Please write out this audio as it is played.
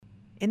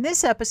In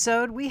this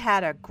episode, we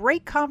had a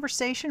great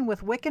conversation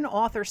with Wiccan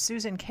author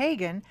Susan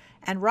Kagan,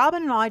 and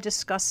Robin and I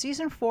discussed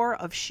Season 4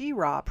 of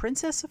She-Ra,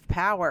 Princess of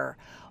Power.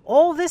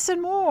 All this and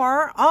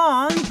more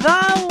on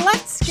The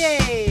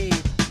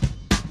Let'scape!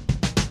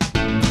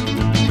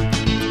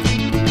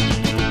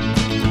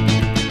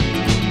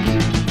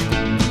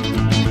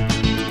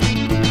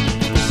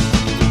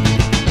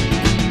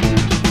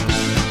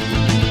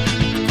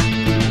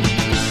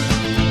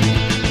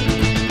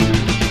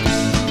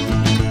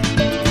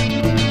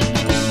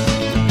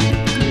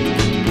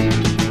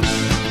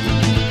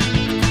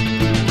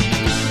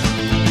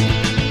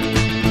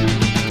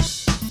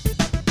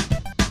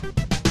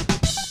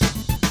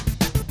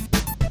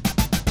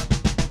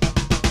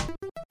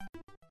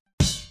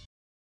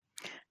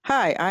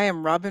 Hi, I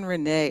am Robin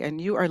Renee,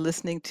 and you are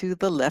listening to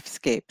The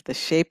Let'scape, the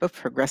shape of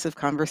progressive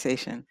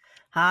conversation.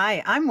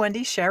 Hi, I'm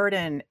Wendy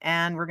Sheridan,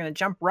 and we're going to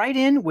jump right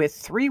in with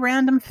 3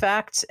 random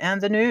facts and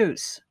the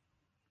news.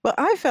 Well,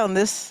 I found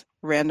this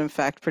random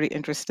fact pretty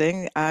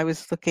interesting. I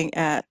was looking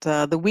at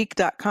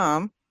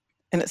theweek.com,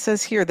 and it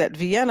says here that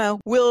Vienna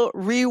will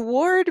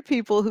reward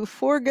people who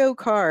forego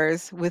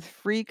cars with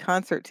free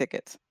concert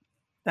tickets.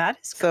 That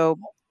is So,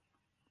 cool.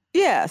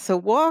 yeah, so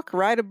walk,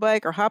 ride a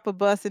bike, or hop a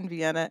bus in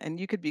Vienna, and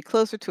you could be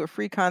closer to a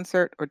free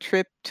concert or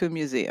trip to a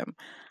museum.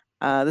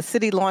 The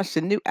city launched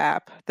a new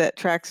app that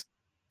tracks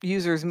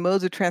users'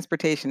 modes of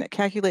transportation. It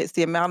calculates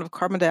the amount of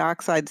carbon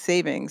dioxide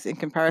savings in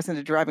comparison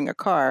to driving a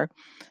car.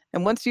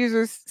 And once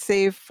users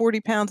save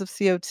 40 pounds of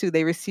CO2,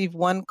 they receive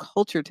 1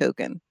 culture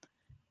token.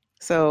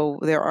 So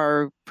there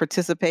are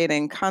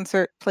participating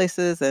concert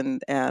places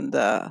and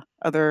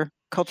other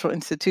cultural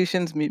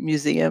institutions,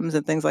 museums,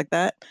 and things like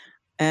that.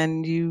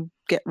 And you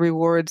get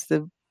rewards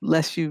the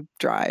less you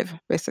drive,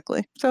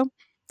 basically. So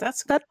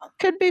that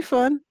could be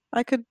fun.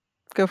 I could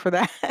go for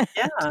that.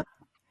 Yeah.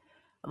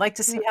 I'd like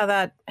to see how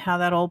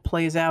that all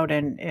plays out,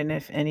 and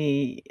if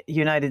any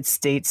United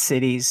States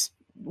cities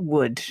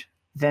would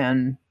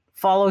then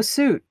follow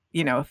suit,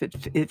 if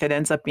it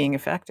ends up being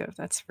effective.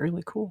 That's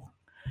really cool.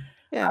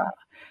 Yeah.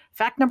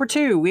 Fact number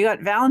 2, we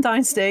got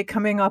Valentine's Day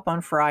coming up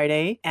on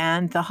Friday,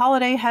 and the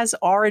holiday has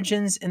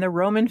origins in the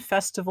Roman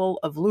festival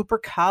of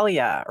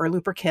Lupercalia,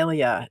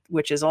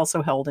 which is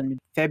also held in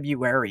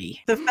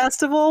February. The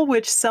festival,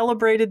 which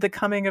celebrated the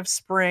coming of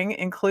spring,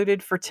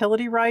 included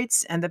fertility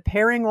rites and the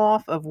pairing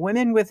off of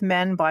women with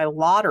men by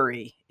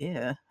lottery.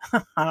 Yeah,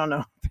 I don't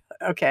know.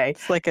 Okay.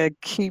 It's like a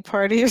key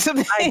party or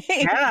something. I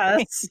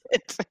guess.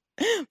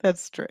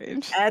 That's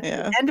strange. At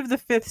the end of the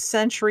 5th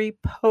century,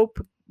 Pope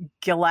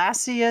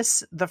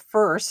Gelasius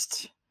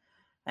I,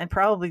 and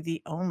probably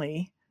the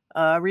only,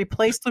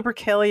 replaced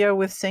Lupercalia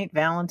with St.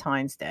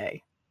 Valentine's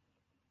Day.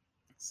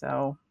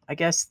 So I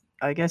guess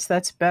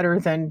that's better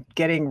than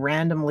getting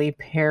randomly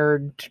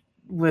paired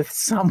with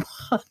someone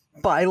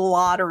by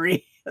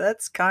lottery.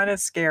 That's kind of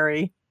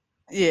scary.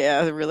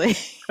 Yeah, really.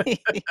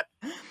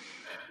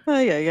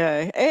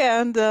 Yeah.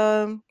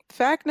 And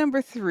fact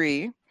number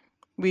 3,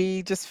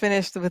 we just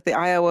finished with the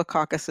Iowa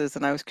caucuses,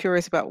 and I was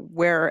curious about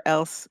where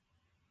else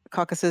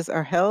caucuses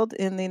are held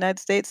in the United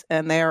States,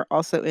 and they are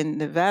also in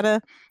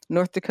Nevada,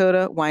 North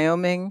Dakota,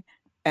 Wyoming,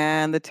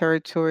 and the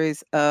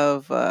territories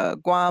of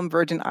Guam,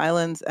 Virgin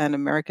Islands, and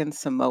American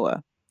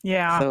Samoa.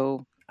 Yeah.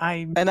 So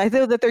I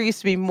know that there used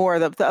to be more.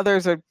 The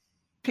others are,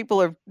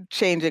 people are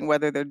changing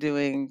whether they're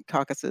doing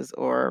caucuses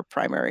or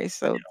primaries.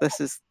 So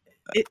this is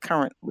the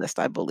current list,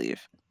 I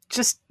believe.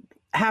 Just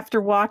after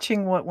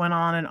watching what went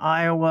on in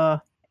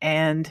Iowa,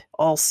 and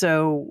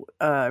also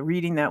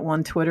reading that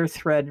one Twitter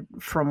thread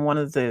from one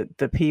of the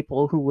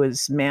people who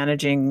was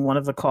managing one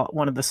of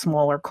the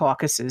smaller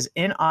caucuses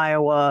in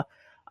Iowa,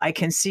 I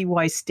can see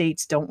why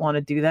states don't want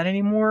to do that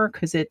anymore,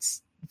 because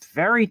it's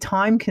very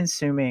time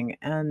consuming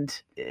and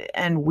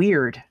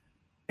weird.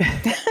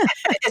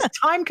 It's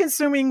time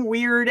consuming,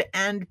 weird,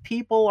 and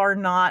people are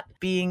not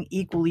being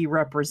equally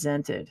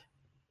represented.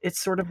 It's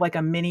sort of like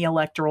a mini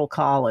electoral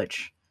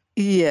college.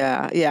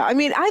 Yeah. I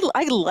mean,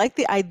 I like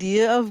the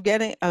idea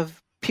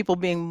of people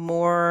being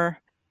more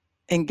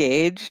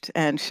engaged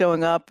and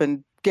showing up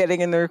and getting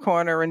in their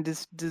corner and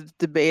just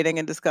debating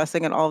and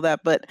discussing and all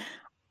that. But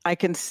I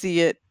can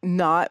see it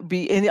not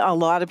be, and a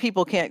lot of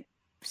people can't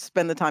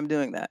spend the time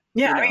doing that.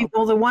 Yeah, I mean,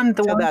 well, the one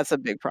that's a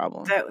big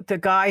problem. The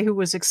guy who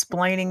was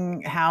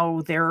explaining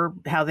how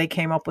they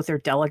came up with their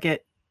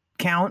delegate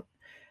count.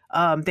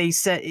 They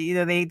said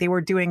they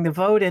were doing the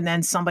vote, and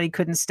then somebody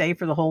couldn't stay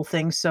for the whole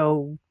thing,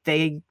 so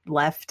they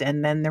left,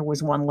 and then there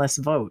was one less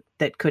vote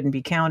that couldn't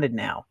be counted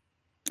now.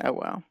 Oh,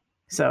 wow.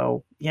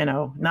 So,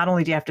 not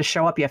only do you have to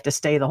show up, you have to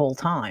stay the whole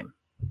time.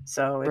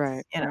 So,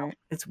 it's,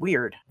 it's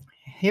weird.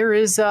 Here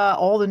is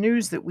all the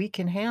news that we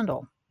can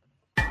handle.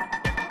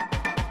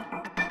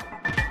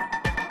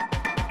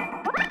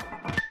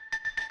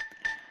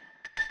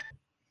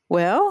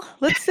 Well,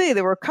 let's see.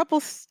 There were a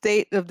couple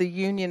State of the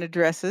Union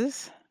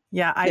addresses.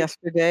 Yeah,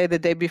 yesterday, the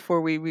day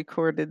before we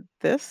recorded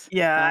this.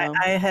 Yeah,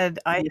 I had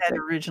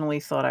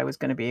originally thought I was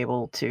going to be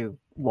able to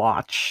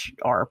watch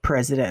our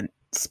president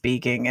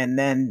speaking, and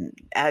then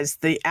as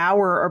the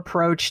hour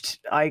approached,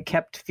 I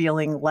kept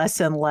feeling less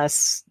and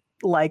less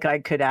like I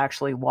could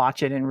actually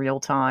watch it in real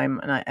time,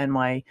 and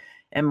my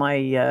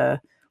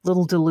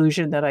little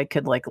delusion that I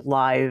could like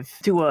live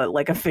do a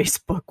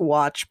Facebook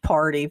watch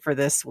party for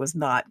this was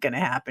not going to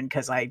happen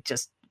because I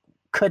just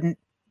couldn't.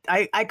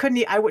 I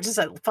couldn't. I would just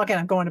say, fucking,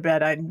 I'm going to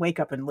bed. I'd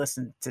wake up and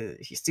listen to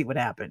see what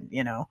happened,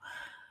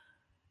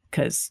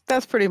 because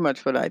That's pretty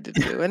much what I did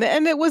too. And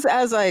it was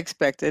as I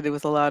expected. It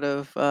was a lot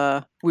of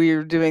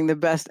we're doing the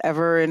best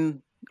ever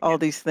and all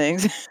these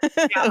things.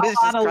 It a was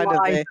lot just of kind of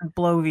lies and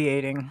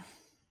bloviating.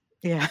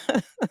 yeah.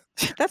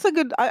 That's a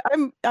good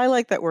I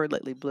like that word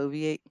lately,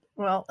 bloviate.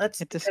 Well,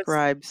 It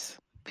describes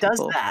does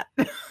people. that.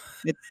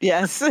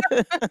 Yes.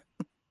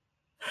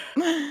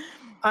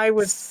 I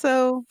was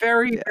so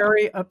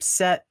very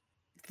upset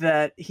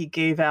that he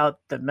gave out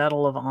the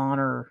Medal of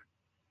Honor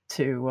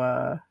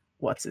to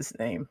what's his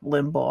name,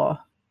 Limbaugh.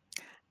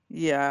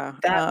 Yeah.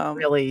 That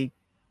really,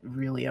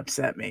 really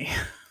upset me.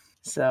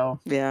 So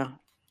yeah.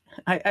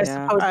 I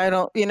suppose I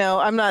don't,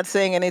 I'm not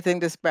saying anything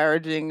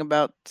disparaging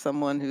about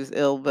someone who's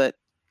ill, but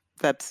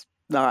that's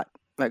not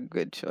a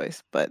good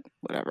choice, but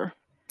whatever.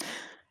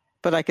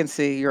 But I can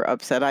see you're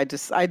upset. I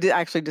did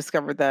actually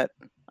discovered that.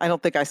 I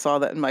don't think I saw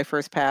that in my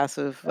first pass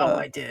of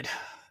I did.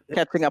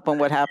 catching up on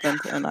what happened.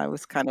 And I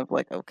was kind of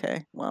like,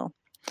 okay, well,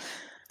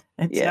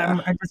 yeah.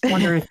 I just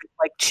wonder if it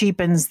like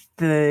cheapens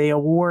the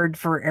award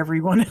for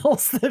everyone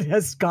else that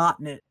has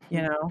gotten it.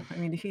 I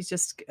mean, he's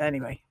just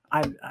anyway.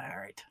 All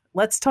right.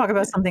 Let's talk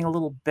about something a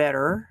little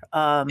better.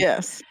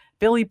 Yes.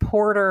 Billy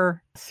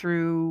Porter,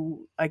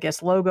 through I guess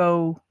the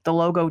Logo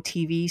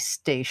TV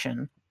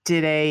station,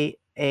 did a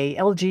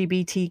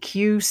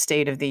LGBTQ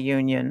State of the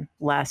Union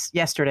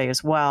yesterday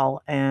as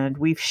well, and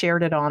we've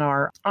shared it on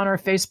our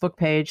Facebook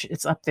page.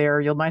 It's up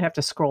there. You might have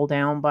to scroll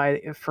down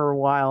for a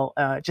while.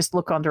 Just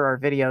look under our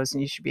videos,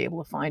 and you should be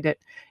able to find it.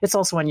 It's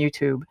also on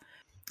YouTube.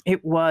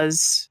 It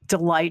was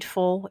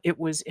delightful. It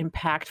was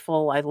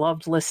impactful. I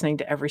loved listening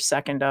to every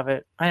second of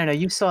it. I don't know.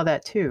 You saw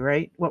that too,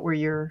 right? What were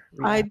your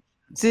reactions?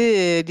 I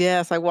did.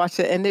 Yes, I watched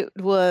it, and it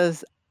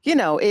was,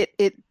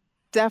 it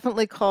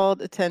definitely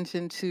called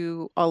attention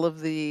to all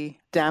of the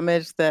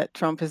damage that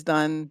Trump has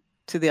done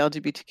to the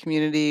LGBT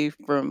community,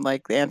 from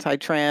like the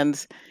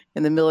anti-trans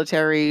and the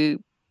military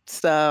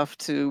stuff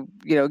to,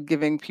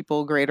 giving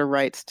people greater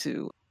rights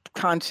to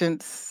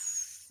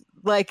conscience,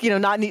 like,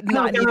 not needing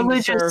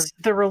to serve.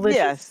 The religious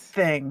Yes.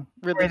 thing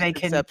where Religious they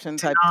can exception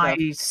type deny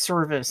stuff.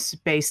 service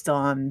based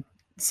on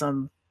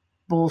some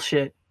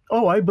bullshit.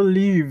 Oh, I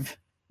believe.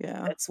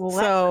 Yeah.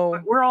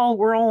 We're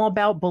all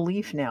about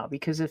belief now,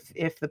 because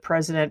if the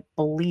president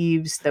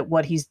believes that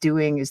what he's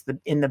doing is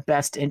in the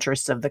best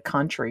interests of the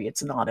country,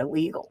 it's not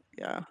illegal.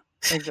 Yeah,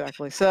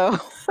 exactly. So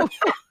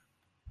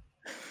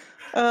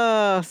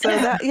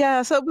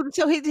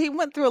so he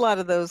went through a lot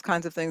of those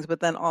kinds of things, but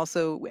then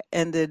also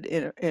ended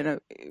in a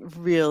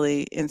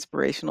really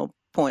inspirational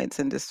points,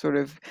 and just sort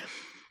of,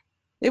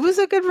 it was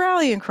a good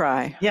rallying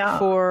cry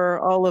for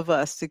all of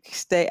us to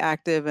stay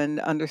active and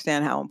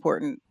understand how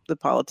important the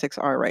politics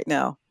are right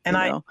now. And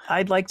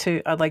I'd like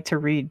to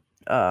read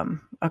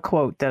a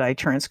quote that I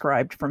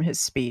transcribed from his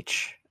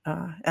speech,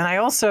 and I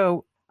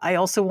also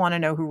want to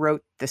know who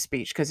wrote the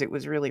speech, because it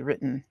was really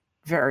written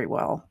very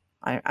well.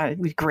 It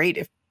would be great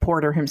if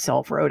Porter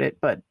himself wrote it,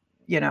 but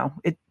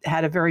it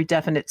had a very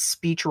definite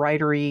speech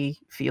writery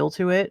feel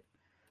to it.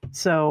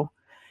 So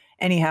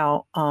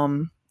anyhow,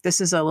 this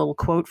is a little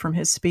quote from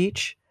his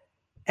speech.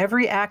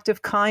 Every act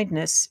of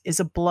kindness is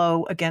a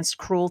blow against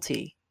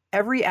cruelty.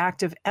 Every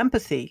act of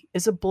empathy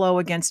is a blow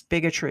against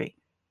bigotry.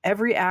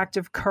 Every act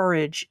of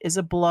courage is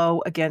a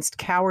blow against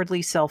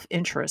cowardly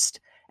self-interest.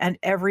 And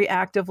every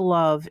act of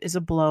love is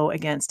a blow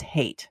against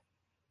hate.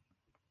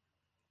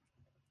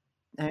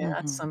 And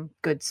that's some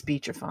good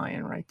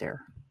speechifying right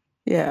there.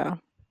 Yeah.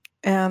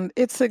 And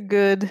it's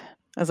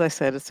as I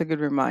said, it's a good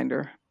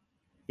reminder.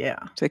 Yeah.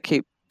 To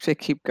keep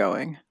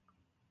going.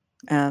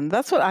 And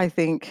that's what I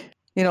think,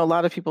 a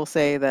lot of people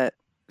say that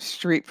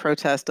street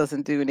protest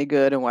doesn't do any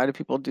good, and why do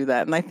people do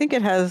that? And I think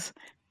it has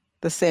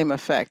the same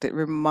effect. It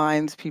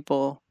reminds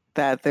people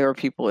that there are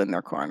people in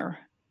their corner,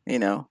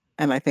 and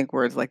I think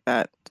words like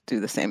that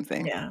do the same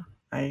thing. Yeah.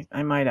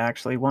 I might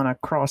actually want to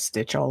cross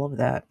stitch all of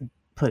that and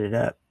put it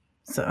up.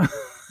 So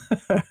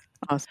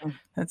awesome.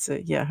 That's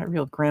a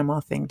real grandma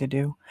thing to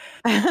do.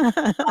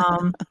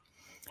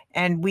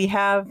 And we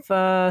have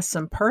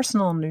some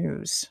personal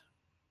news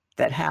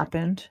that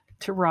happened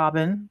to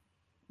Robin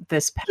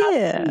this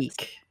past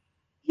week.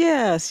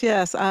 Yes.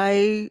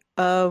 I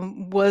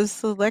was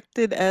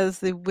selected as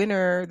the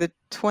winner, the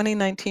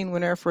 2019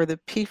 winner for the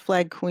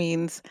PFLAG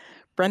Queens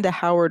Brenda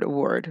Howard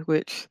Award,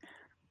 which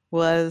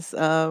was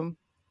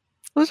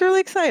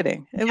really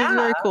exciting. It was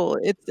very cool.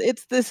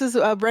 This is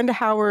Brenda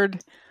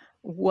Howard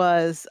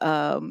was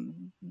really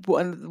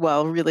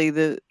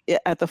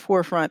at the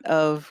forefront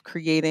of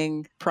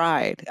creating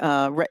Pride.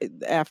 Right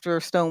after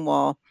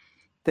Stonewall,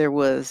 there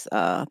was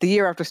the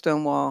year after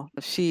Stonewall,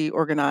 she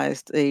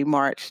organized a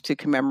march to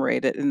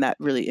commemorate it, and that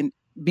really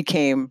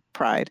became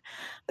Pride.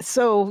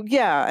 So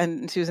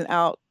and she was an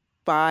out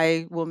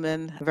bi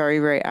woman, very,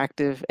 very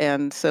active.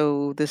 And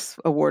so this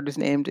award is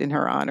named in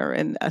her honor.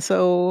 And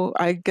so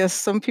I guess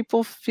some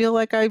people feel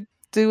like I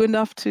do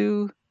enough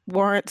to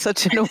warrant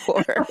such an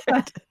award.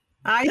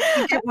 I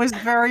think it was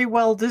very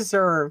well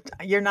deserved.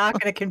 You're not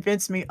going to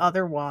convince me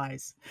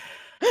otherwise.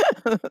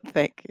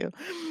 Thank you.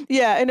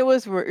 Yeah, and it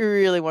was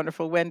really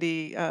wonderful.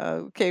 Wendy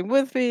came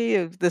with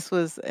me. This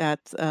was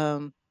at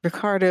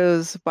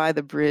Ricardo's by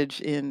the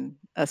bridge in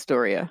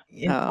Astoria.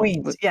 In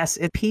Queens, yes.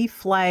 P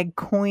flag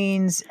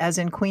Queens as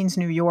in Queens,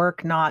 New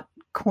York, not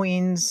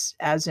Queens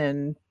as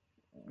in,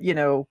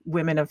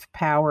 women of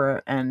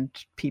power and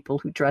people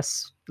who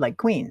dress like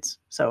queens.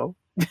 So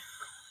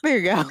there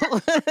you go.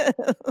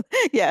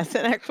 Yes,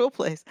 an actual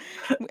place.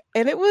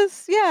 And it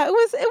was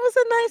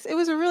it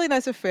was a really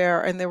nice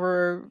affair. And there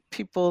were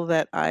people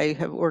that I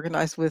have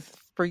organized with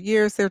for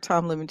years there.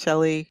 Tom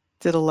Limoncelli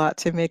did a lot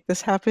to make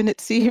this happen,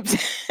 it seems.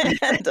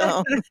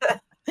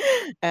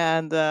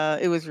 And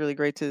it was really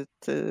great to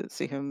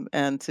see him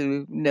and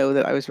to know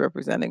that I was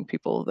representing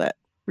people that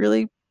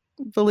really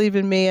believe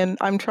in me. And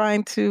I'm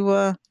trying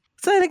to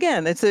say it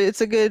again.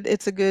 It's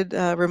a good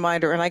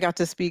reminder. And I got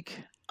to speak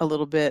a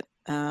little bit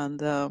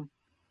and I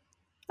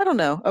don't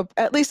know,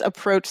 at least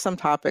approach some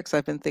topics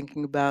I've been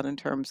thinking about in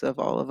terms of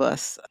all of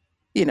us,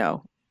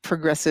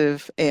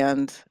 progressive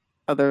and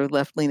other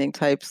left-leaning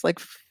types, like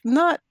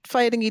not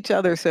fighting each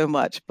other so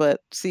much,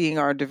 but seeing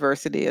our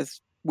diversity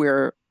as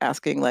we're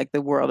asking like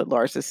the world at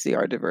large to see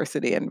our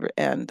diversity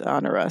and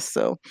honor us.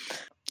 So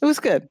it was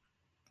good.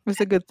 It was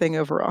a good thing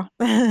overall.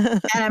 And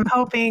I'm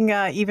hoping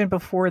even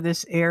before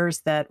this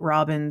airs that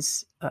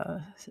Robin's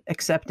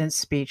acceptance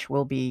speech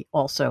will be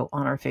also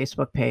on our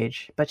Facebook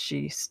page, but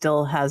she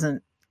still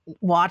hasn't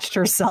watched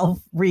herself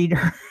read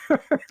her.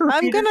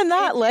 I'm gonna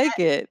not like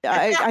it.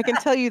 I can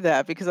tell you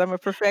that because I'm a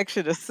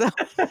perfectionist. So.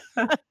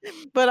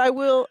 But I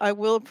will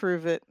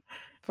approve it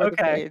for the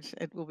page.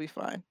 It will be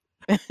fine.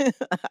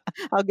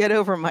 I'll get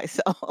over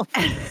myself.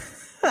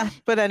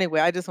 But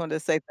anyway, I just wanted to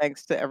say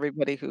thanks to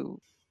everybody who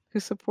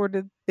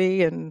supported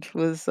me and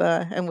was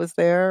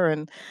there,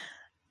 and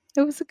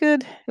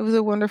it was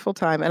a wonderful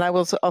time. And I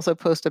will also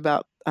post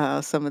about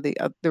some of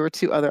there were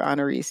 2 other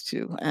honorees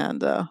too,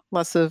 and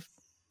lots of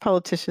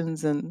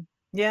politicians and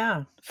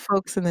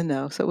folks in the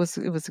know. So it was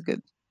a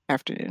good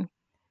afternoon.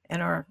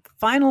 And our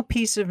final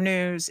piece of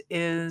news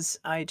is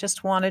I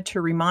just wanted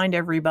to remind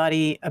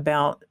everybody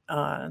about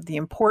the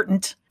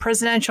important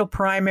presidential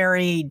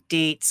primary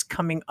dates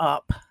coming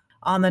up.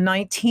 On the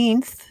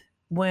 19th,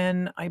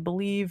 when I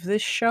believe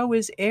this show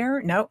is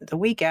aired, no, the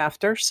week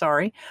after,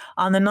 sorry.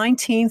 On the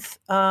 19th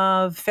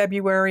of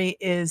February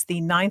is the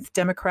 9th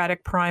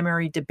Democratic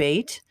primary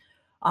debate.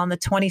 On the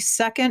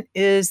 22nd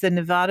is the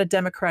Nevada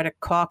Democratic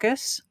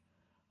Caucus.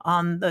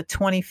 On the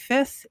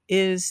 25th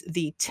is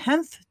the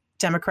 10th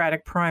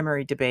Democratic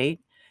primary debate.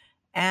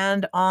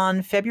 And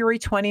on February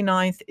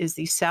 29th is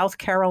the South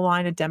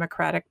Carolina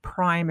Democratic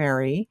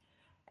primary.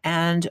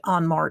 And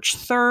on March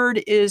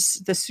 3rd is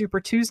the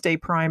Super Tuesday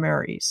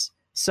primaries.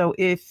 So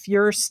if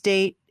your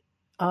state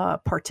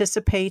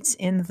participates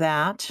in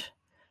that,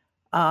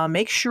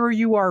 make sure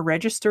you are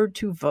registered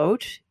to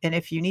vote. And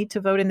if you need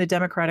to vote in the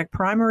Democratic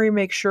primary,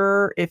 make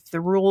sure if the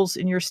rules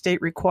in your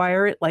state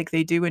require it, like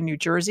they do in New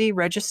Jersey,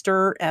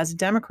 register as a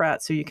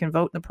Democrat so you can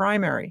vote in the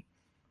primary.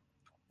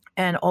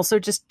 And also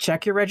just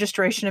check your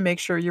registration and make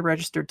sure you're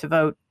registered to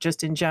vote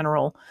just in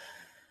general,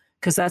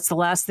 because that's the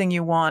last thing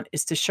you want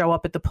is to show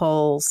up at the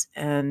polls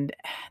and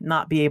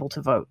not be able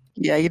to vote.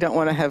 Yeah, you don't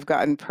want to have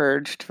gotten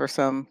purged for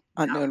some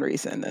unknown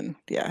reason. And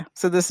yeah,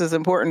 so this is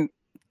important.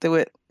 Do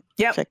it.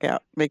 Yep. Check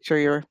out. Make sure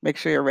you're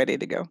ready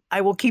to go.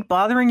 I will keep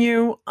bothering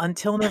you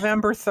until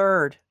November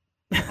 3rd.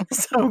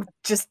 So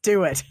just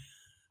do it.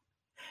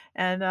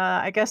 And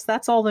I guess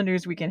that's all the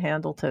news we can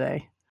handle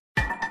today.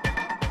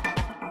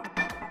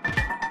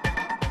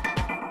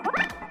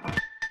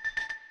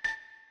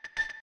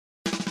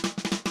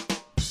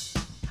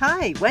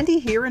 Hi, Wendy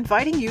here,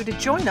 inviting you to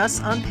join us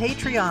on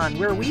Patreon,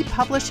 where we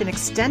publish an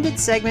extended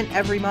segment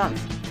every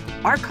month.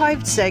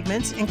 Archived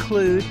segments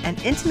include an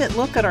intimate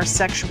look at our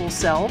sexual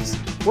selves,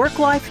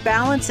 work-life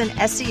balance and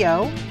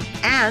SEO,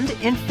 and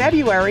in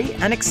February,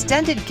 an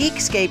extended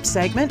Geekscape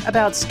segment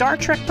about Star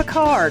Trek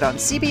Picard on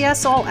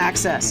CBS All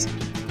Access.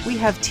 We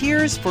have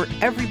tiers for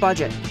every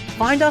budget.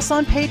 Find us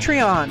on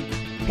Patreon,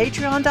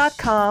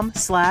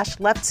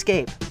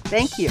 patreon.com/leftscape.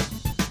 Thank you.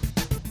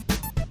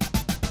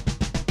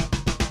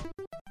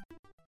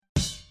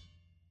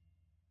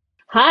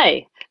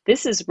 Hi,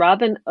 this is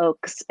Robin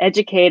Oakes,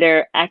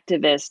 educator,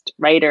 activist,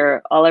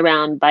 writer,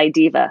 all-around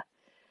bi-diva.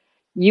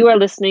 You are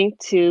listening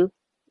to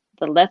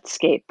The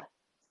Leftscape,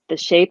 the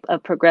shape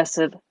of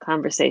progressive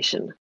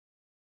conversation.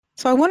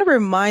 So I want to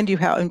remind you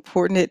how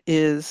important it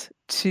is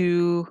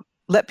to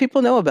let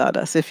people know about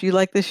us. If you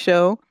like this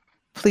show,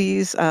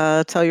 please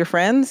tell your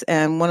friends.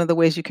 And one of the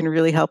ways you can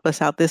really help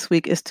us out this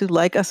week is to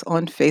like us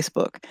on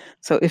Facebook.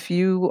 So if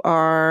you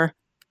are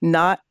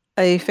not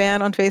a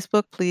fan on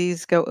Facebook,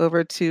 please go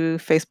over to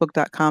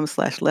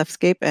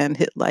facebook.com/leftscape and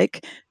hit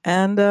like.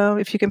 And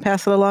if you can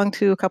pass it along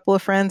to a couple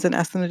of friends and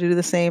ask them to do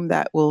the same,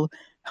 that will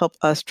help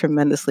us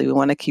tremendously. We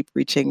want to keep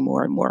reaching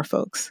more and more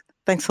folks.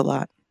 Thanks a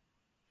lot.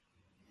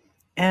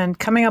 And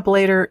coming up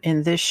later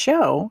in this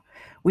show,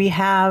 we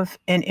have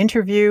an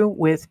interview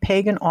with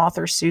pagan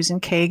author Susan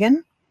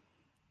Kagan,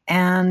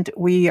 and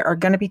we are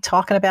going to be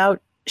talking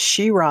about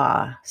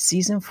She-Ra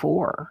season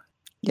 4.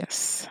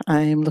 Yes,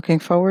 I'm looking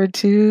forward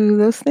to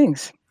those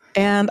things.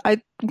 And I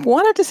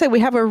wanted to say we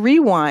have a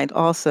rewind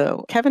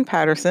also. Kevin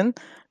Patterson,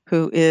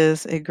 who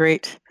is a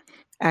great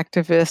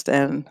activist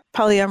and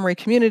polyamory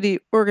community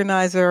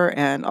organizer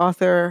and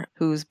author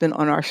who's been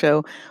on our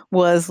show,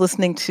 was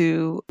listening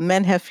to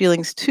Men Have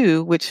Feelings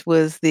Too, which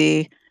was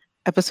the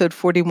episode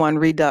 41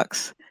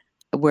 Redux,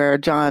 where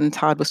John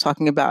Todd was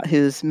talking about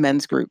his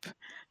men's group.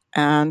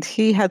 And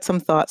he had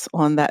some thoughts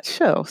on that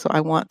show. So I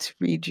want to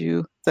read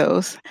you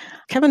those.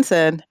 Kevin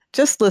said,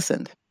 "Just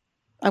listened.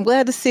 I'm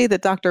glad to see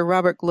that Dr.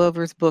 Robert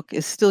Glover's book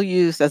is still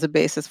used as a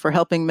basis for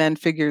helping men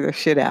figure their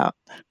shit out.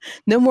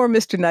 No More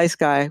Mr. Nice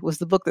Guy was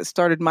the book that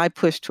started my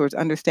push towards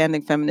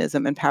understanding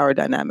feminism and power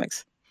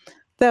dynamics.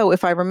 Though,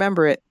 if I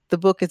remember it, the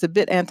book is a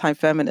bit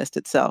anti-feminist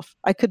itself.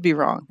 I could be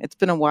wrong. It's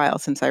been a while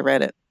since I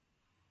read it.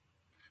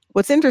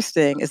 What's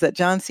interesting is that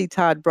John C.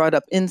 Todd brought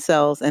up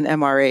incels and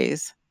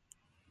MRAs.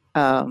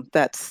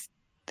 That's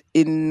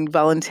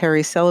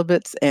involuntary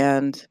celibates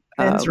and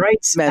Men's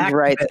rights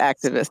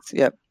activists.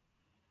 Yep.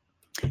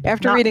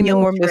 After Not reading No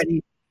More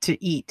ready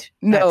to eat.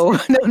 No.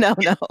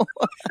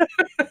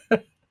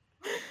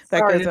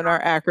 That goes in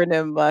our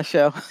acronym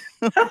show.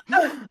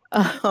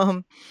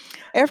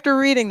 After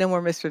reading No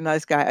More Mr.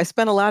 Nice Guy, I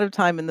spent a lot of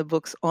time in the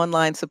book's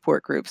online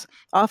support groups.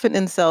 Often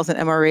incels and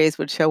MRAs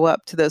would show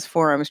up to those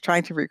forums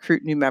trying to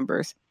recruit new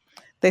members.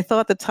 They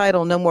thought the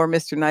title No More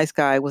Mr. Nice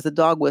Guy was a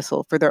dog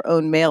whistle for their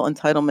own male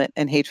entitlement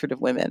and hatred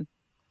of women.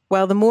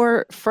 While the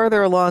more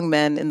further along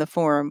men in the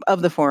forum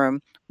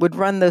would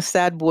run those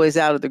sad boys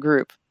out of the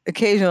group,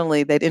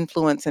 occasionally they'd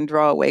influence and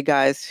draw away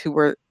guys who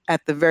were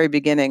at the very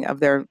beginning of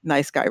their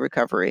nice guy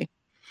recovery.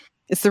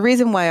 It's the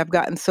reason why I've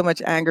gotten so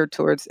much anger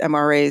towards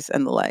MRAs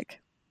and the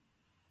like.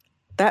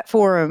 That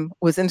forum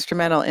was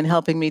instrumental in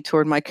helping me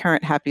toward my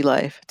current happy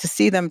life. To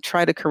see them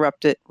try to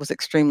corrupt it was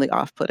extremely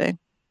off-putting."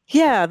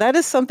 Yeah, that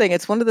is something.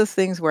 It's one of those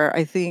things where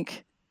I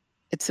think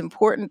it's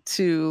important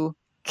to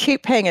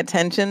keep paying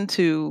attention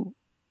to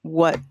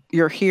what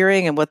you're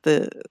hearing and what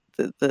the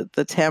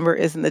timbre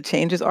is and the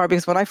changes are.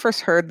 Because when I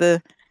first heard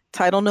the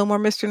title No More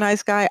Mr.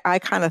 Nice Guy, I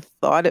kind of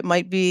thought it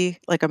might be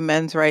like a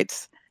men's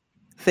rights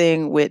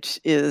thing, which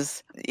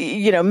is,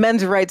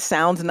 men's rights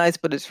sounds nice,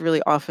 but it's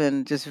really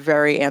often just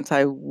very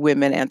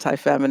anti-women,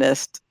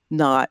 anti-feminist,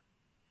 not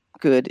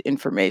good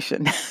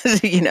information,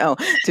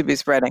 to be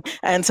spreading.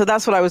 And so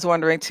that's what I was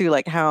wondering too,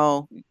 like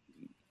how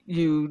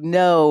you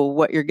know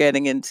what you're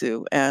getting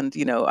into. And,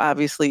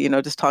 obviously,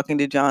 just talking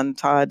to John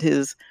Todd,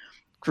 his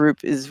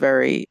group is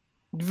very,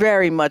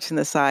 very much in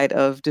the side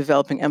of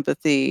developing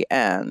empathy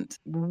and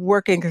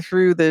working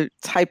through the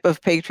type of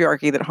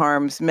patriarchy that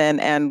harms men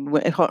and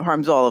it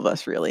harms all of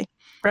us, really.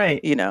 Right.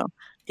 Yeah.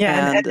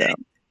 And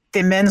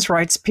the men's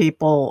rights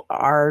people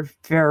are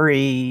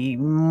very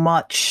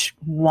much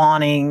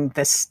wanting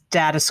the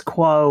status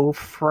quo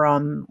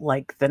from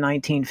like the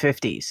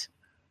 1950s.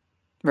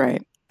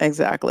 Right.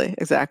 Exactly.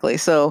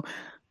 So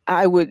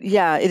I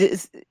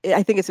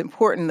think it's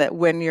important that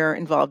when you're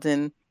involved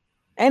in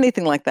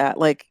anything like that,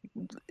 like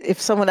if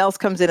someone else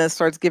comes in and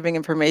starts giving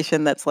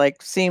information that's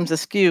like seems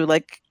askew,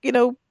 like,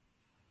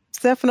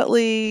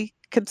 definitely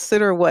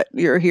consider what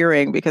you're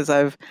hearing, because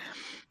I've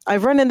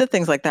run into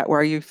things like that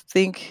where you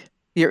think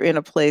you're in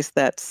a place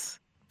that's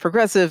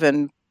progressive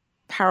and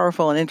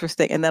powerful and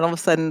interesting, and then all of a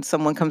sudden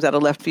someone comes out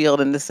of left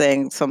field and is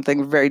saying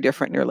something very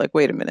different, and you're like,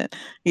 wait a minute.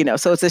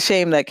 So it's a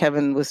shame that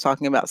Kevin was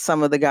talking about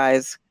some of the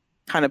guys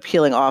kind of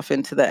peeling off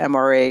into the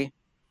MRA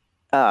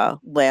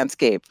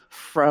landscape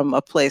from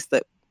a place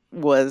that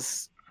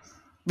was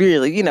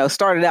really,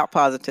 started out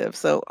positive.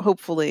 So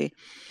hopefully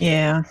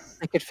they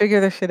could figure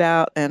their shit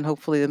out, and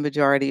hopefully the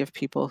majority of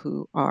people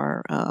who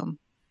are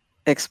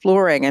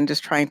exploring and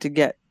just trying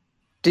to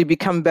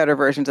become better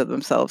versions of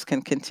themselves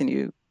can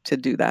continue to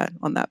do that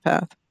on that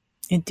path.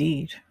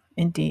 Indeed.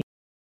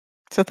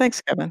 So thanks,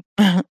 Kevin.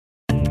 I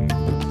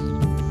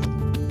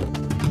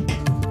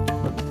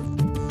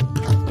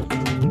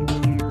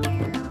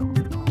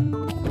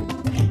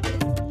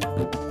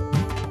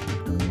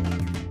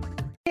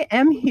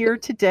am here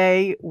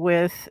today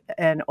with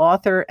an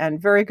author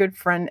and very good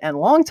friend and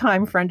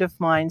longtime friend of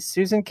mine,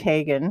 Susan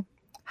Kagan.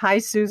 Hi,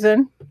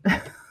 Susan.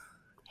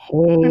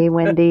 Hey,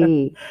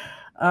 Wendy.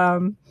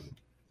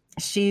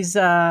 She's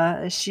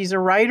a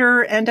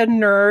writer and a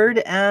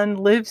nerd and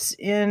lives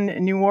in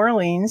New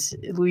Orleans,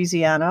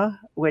 Louisiana,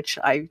 which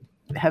I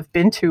have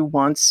been to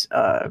once,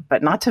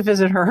 but not to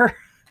visit her.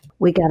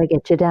 We got to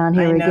get you down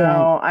here again. I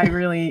know.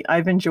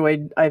 I've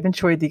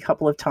enjoyed the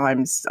couple of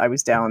times I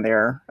was down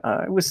there.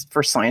 It was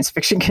for science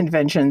fiction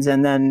conventions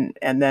and then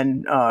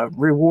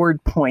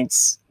reward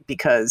points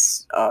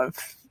because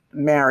of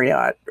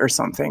Marriott or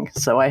something.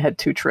 So I had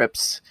 2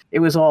 trips. It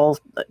was all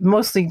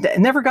mostly,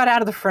 never got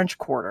out of the French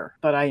Quarter,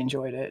 but I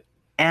enjoyed it.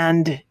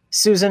 And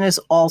Susan is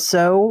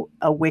also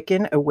a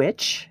Wiccan, a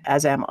witch,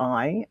 as am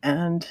I.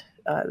 And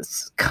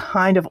it's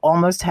kind of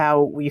almost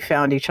how we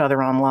found each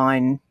other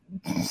online.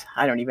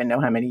 I don't even know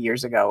how many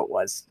years ago it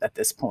was at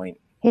this point.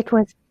 It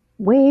was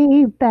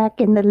way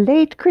back in the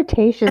late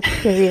Cretaceous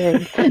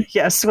period.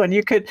 Yes, when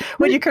you could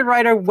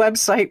write a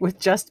website with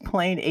just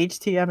plain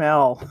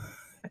HTML.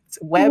 It's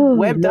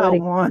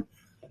web.1.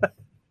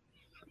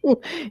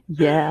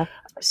 Yeah.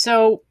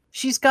 So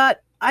she's got,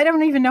 I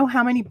don't even know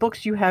how many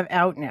books you have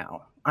out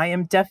now. I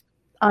am I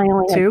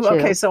only have two.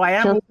 Okay, so I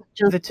am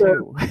just the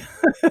two.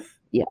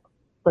 Yeah,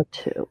 the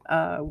two.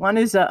 One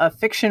is a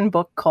fiction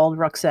book called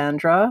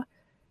Roxandra.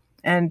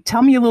 And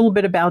tell me a little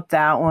bit about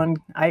that one.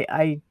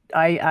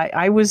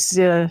 I was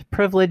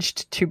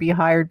privileged to be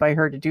hired by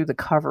her to do the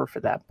cover for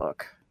that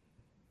book.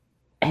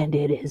 And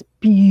it is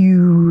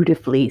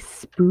beautifully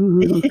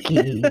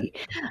spooky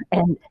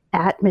and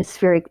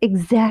atmospheric,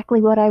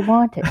 exactly what I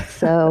wanted.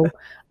 So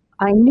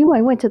I knew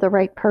I went to the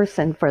right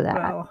person for that.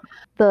 Wow.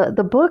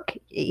 The book,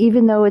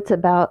 even though it's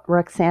about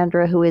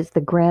Roxandra, who is the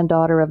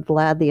granddaughter of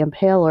Vlad the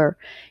Impaler,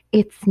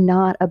 it's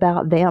not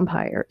about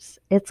vampires.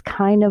 It's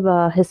kind of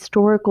a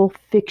historical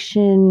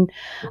fiction,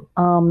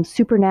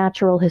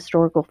 supernatural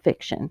historical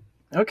fiction.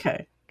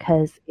 Okay.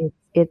 Because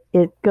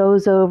it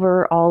goes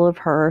over all of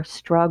her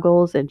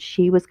struggles, and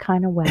she was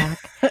kind of whack.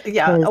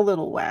 Yeah, a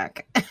little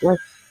whack.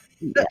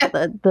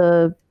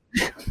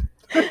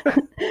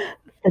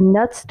 The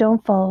nuts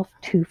don't fall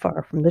too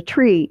far from the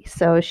tree.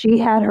 So she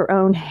had her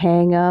own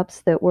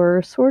hang-ups that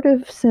were sort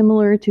of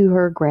similar to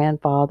her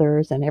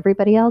grandfather's and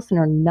everybody else in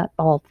her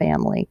nutball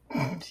family.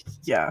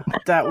 Yeah,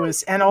 that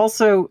was, and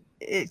also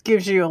it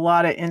gives you a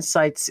lot of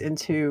insights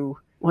into,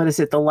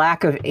 the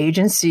lack of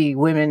agency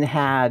women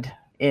had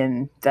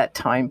in that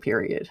time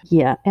period.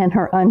 Yeah, and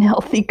her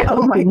unhealthy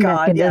coping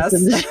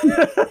mechanisms.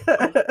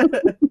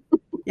 Yes.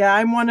 Yeah,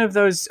 I'm one of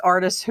those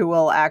artists who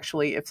will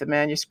actually, if the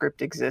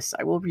manuscript exists,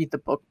 I will read the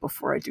book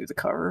before I do the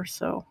cover.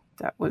 So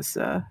that was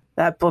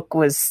that book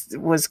was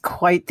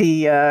quite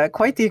the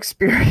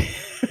experience.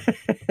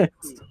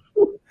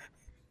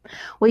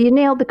 Well, you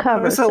nailed the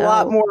cover. It was a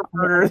lot more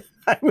murder than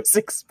I was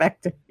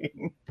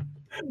expecting.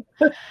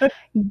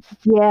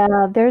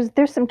 Yeah, there's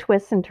some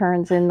twists and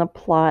turns in the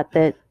plot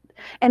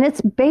and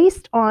it's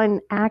based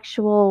on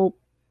actual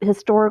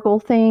historical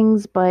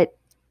things, but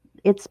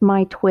it's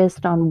my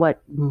twist on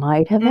what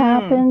might have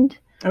happened.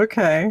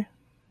 Okay.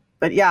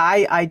 But yeah,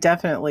 I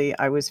definitely,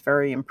 I was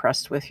very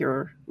impressed with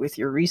your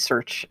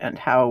research and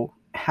how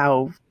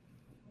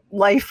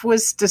life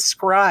was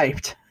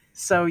described.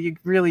 So you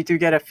really do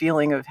get a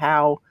feeling of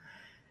how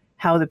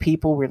the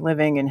people were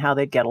living and how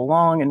they'd get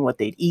along and what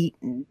they'd eat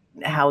and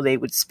how they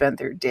would spend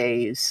their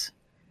days.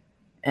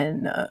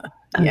 And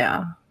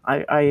yeah,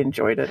 I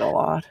enjoyed it a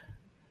lot.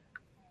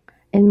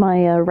 In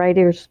my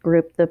writers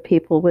group, the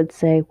people would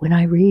say, when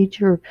I read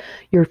your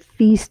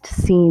feast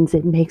scenes,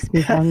 it makes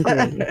me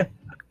hungry.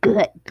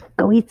 Good.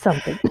 Go eat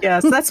something.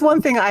 Yes, that's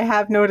one thing I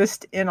have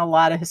noticed in a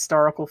lot of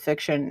historical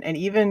fiction and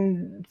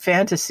even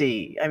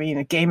fantasy. I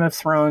mean, Game of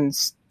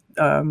Thrones,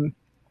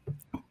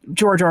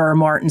 George R.R.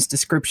 Martin's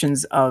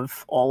descriptions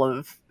of all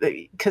of,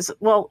 because,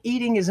 well,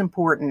 eating is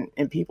important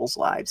in people's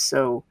lives.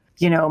 So,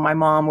 my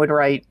mom would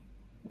write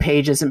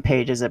pages and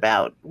pages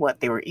about what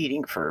they were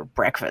eating for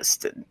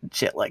breakfast and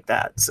shit like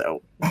that.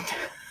 So,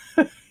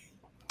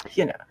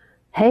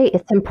 Hey,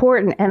 it's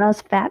important. And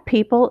us fat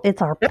people,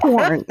 it's our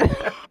porn.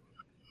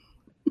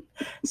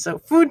 So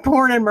food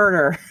porn and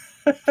murder.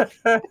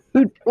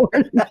 Food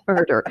porn and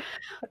murder.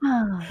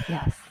 Oh,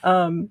 yes.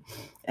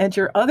 And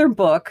your other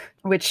book,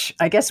 which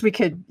I guess we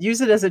could use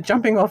it as a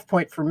jumping off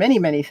point for many,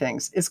 many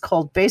things, is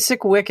called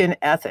Basic Wiccan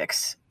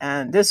Ethics.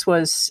 And this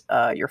was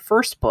your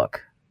first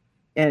book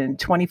in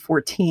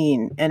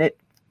 2014. And it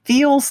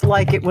feels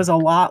like it was a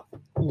lot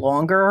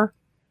longer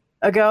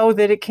ago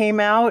that it came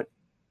out.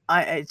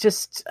 I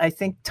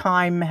think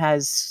time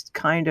has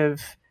kind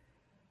of,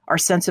 our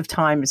sense of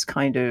time has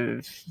kind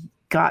of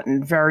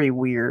gotten very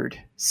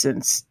weird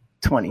since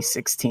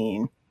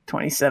 2016,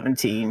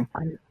 2017.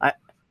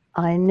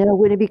 I know.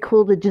 Would it be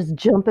cool to just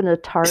jump in a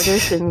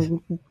TARDIS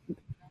and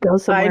go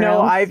somewhere I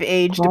know. else? I've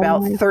aged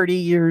about 30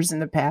 years in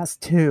the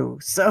past too.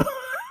 So.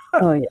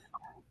 Oh yeah.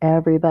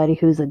 Everybody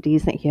who's a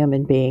decent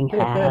human being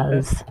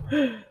has.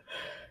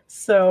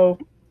 So,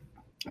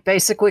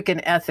 Basic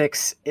Wiccan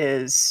Ethics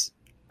is,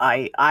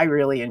 I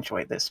really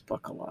enjoy this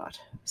book a lot.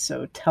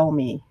 So tell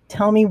me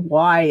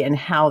why and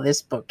how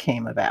this book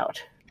came about.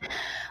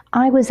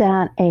 I was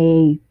at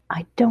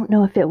I don't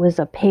know if it was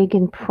a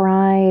pagan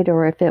pride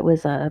or if it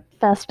was a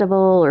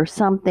festival or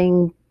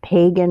something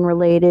pagan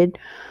related,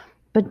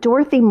 but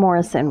Dorothy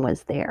Morrison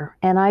was there.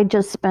 And I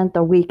just spent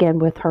the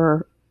weekend with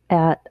her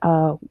at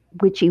a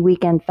Witchy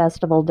Weekend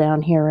Festival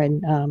down here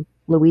in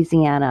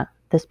Louisiana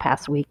this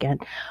past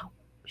weekend.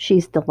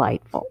 She's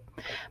delightful.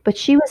 But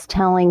she was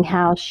telling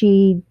how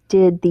she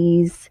did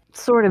these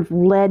sort of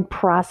lead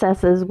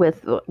processes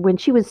when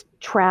she was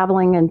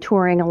traveling and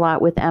touring a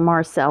lot with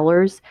M.R.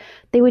 Sellers.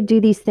 They would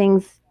do these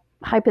things,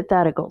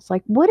 hypotheticals,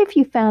 like what if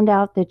you found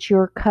out that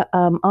your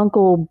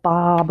Uncle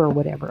Bob or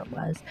whatever it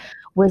was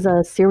was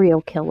a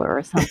serial killer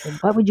or something,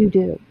 what would you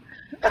do?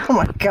 Oh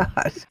my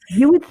God.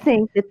 You would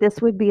think that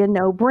this would be a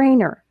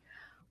no-brainer,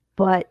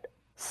 but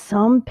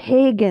some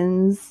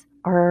pagans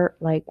are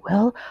like,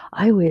 well,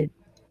 I would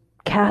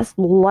cast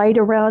light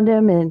around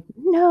him and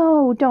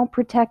no, don't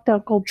protect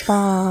Uncle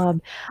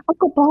Bob.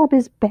 Uncle Bob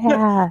is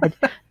bad.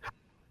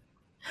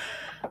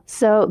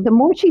 So the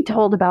more she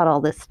told about all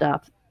this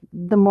stuff,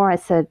 the more I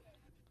said,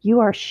 you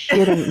are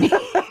shitting me.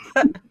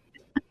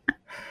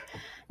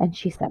 And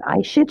she said,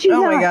 I shit you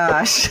Oh not. my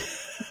gosh.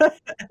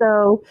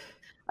 So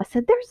I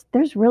said,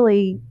 there's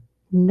really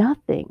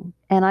nothing.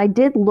 And I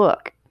did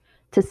look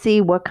to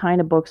see what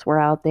kind of books were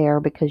out there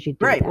because you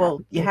do Right. that.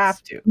 Well, you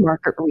have to.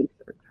 Market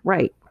research.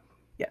 Right.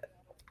 Yeah.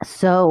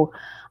 So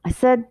I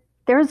said,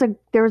 there's a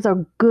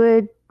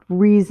good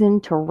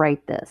reason to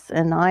write this.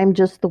 And I'm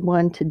just the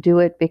one to do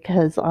it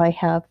because I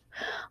have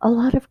a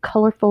lot of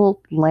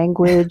colorful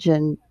language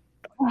and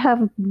I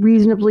have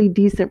reasonably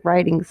decent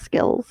writing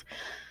skills.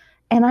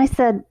 And I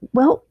said,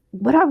 well,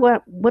 what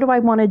do I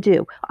want to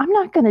do? I'm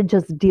not going to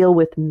just deal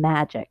with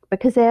magic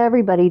because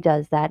everybody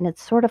does that and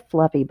it's sort of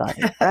fluffy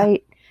buddy,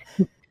 right?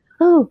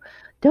 Oh,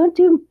 don't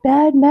do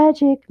bad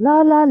magic,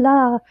 la la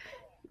la.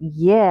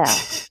 Yeah,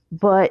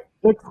 but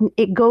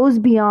it goes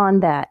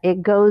beyond that.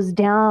 It goes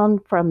down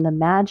from the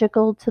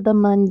magical to the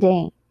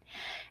mundane.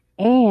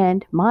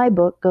 And my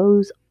book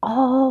goes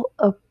all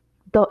of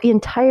the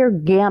entire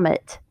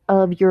gamut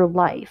of your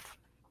life: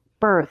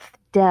 birth,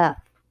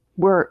 death,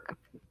 work,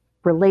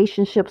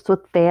 relationships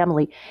with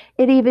family.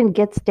 It even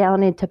gets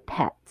down into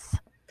pets.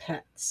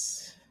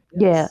 Pets.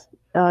 Yeah.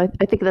 I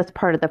think that's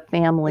part of the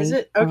family. Is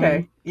it?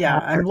 Okay. Yeah,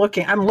 I'm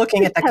looking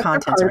at the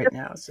contents right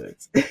now. So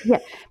it's yeah,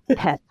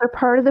 pets are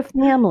part of the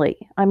family.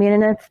 I mean,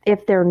 and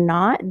if they're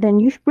not,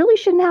 then you really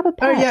shouldn't have a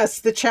pet. Oh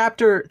yes,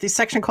 the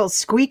section called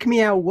 "Squeak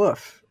Meow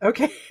Woof."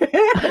 Okay.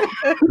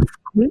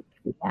 Squeak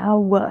meow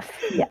woof.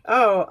 Yeah.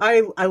 Oh,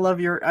 I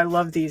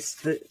love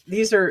these.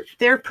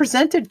 They're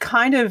presented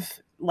kind of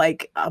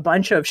like a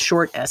bunch of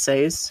short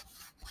essays.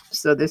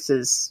 So this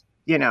is,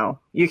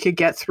 you could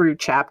get through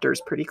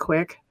chapters pretty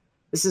quick.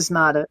 This is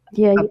not a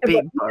big book.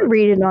 You can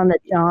read it on the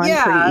John.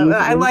 Yeah, pretty easily.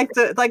 I like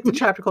the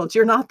chapter called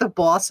 "You're Not the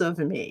Boss of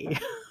Me."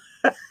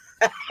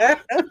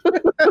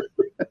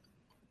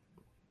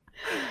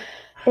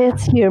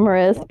 It's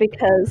humorous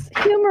because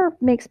humor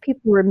makes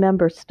people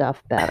remember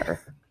stuff better.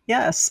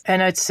 Yes,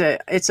 and it's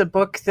a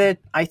book that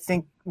I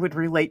think would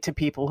relate to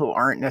people who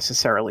aren't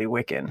necessarily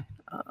Wiccan,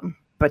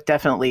 but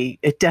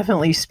it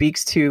definitely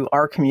speaks to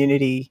our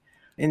community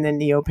in the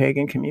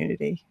neo-pagan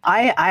community.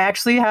 I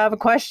actually have a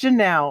question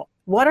now.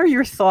 What are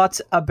your thoughts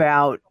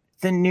about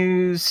the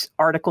news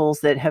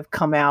articles that have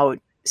come out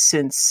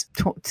since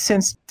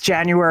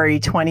January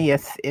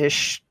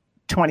 20th-ish,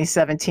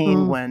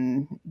 2017,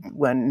 when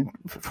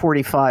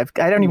 45,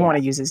 I don't even want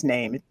to use his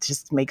name. It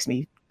just makes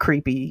me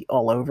creepy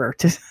all over.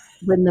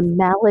 When the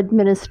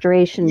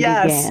maladministration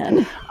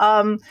began.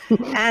 And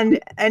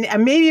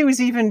maybe it was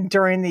even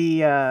during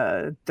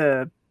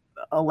the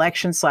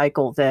election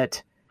cycle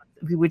that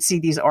we would see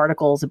these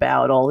articles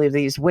about all of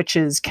these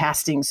witches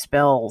casting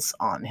spells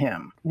on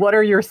him. What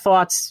are your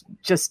thoughts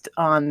just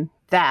on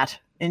that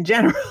in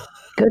general?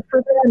 Good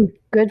for them.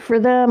 Good for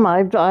them.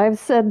 I've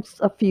said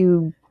a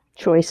few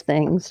choice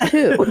things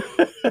too.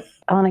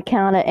 On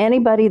account of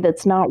anybody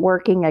that's not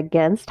working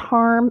against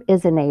harm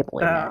is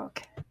enabling it.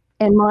 Okay.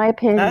 In my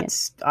opinion. You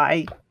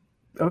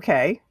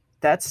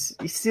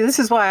see, this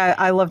is why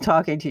I love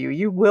talking to you.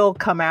 You will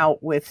come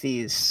out with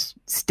these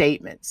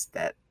statements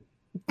that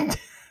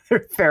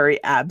they're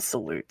very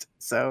absolute.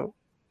 So,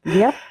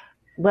 yep.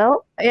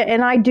 Well,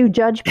 and I do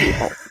judge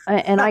people,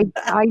 and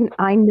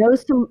I know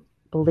some.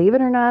 Believe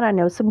it or not, I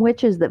know some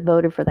witches that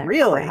voted for that.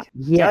 Really? Crap.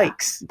 Yeah,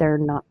 yikes! They're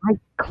not my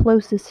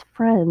closest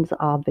friends,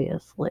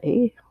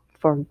 obviously.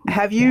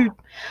 Have you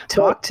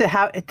talked to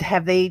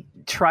have they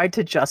tried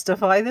to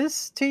justify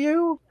this to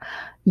you?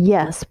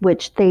 Yes,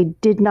 which they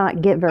did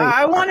not get very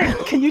far.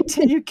 Can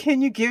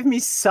you give me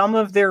some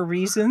of their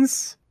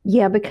reasons?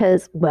 Yeah,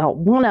 because, well,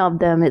 one of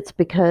them, it's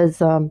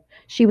because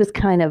she was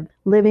kind of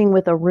living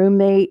with a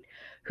roommate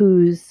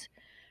whose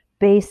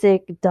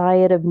basic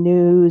diet of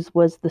news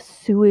was the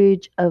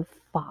sewage of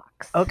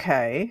Fox.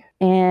 Okay.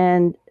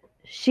 And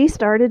she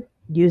started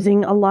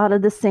using a lot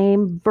of the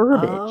same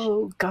verbiage.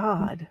 Oh,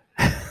 God.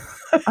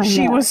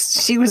 She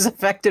was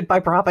affected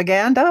by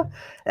propaganda,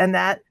 and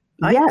that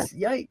yes,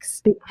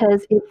 yikes.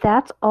 Because if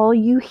that's all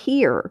you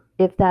hear,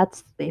 if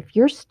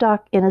you're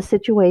stuck in a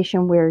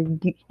situation where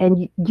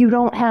you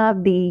don't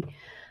have the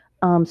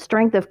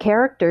strength of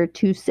character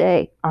to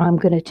say, I'm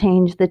going to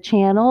change the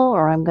channel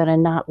or I'm going to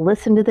not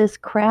listen to this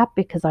crap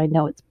because I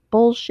know it's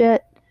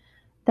bullshit,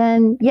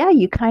 then yeah,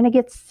 you kind of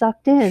get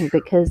sucked in,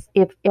 because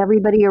if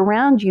everybody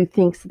around you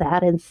thinks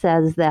that and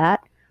says that,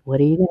 what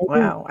are you going to do?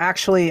 Wow.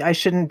 Actually, I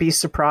shouldn't be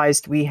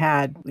surprised. We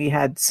had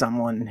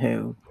someone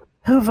who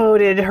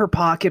voted her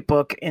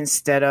pocketbook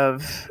instead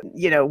of,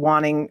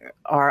 wanting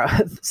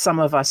some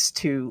of us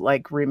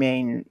to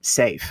remain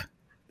safe.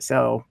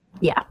 So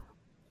yeah.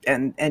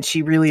 and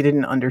she really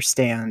didn't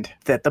understand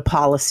that the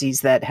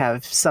policies that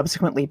have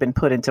subsequently been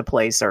put into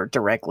place are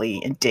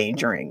directly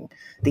endangering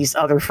these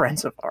other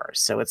friends of ours.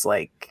 So it's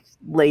like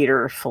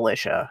later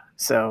Felicia.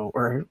 So,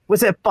 or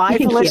was it by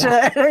Felicia?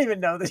 Yeah. I don't even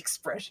know the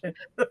expression.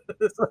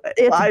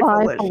 It's by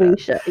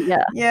Felicia.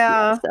 Yeah.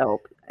 Yeah.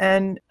 So,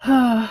 and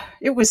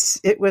it was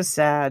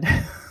sad.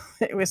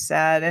 It was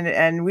sad,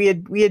 and we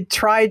had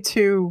tried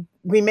to.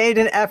 We made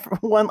an effort.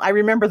 I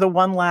remember the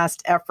one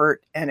last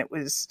effort, and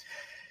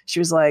she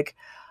was like,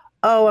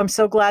 "Oh, I'm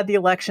so glad the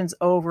election's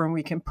over and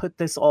we can put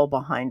this all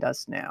behind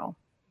us now."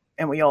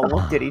 And we all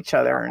looked at each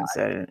other and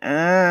said,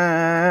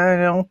 "I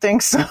don't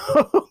think so."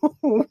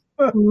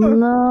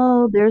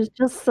 No, there's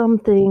just some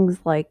things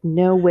like,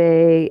 no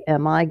way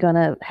am I going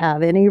to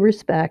have any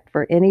respect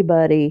for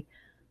anybody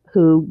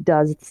who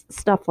does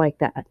stuff like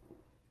that.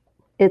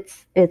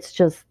 It's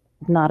just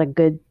not a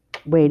good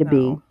way to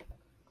be.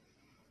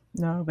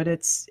 No, but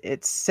it's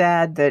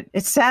sad that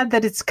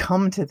it's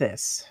come to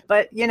this.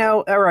 But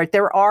all right,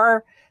 there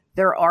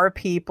are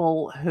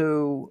people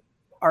who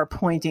are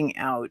pointing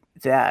out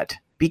that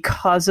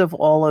because of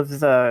all of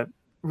the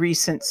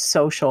recent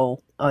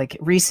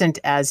recent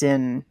as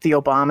in the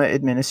Obama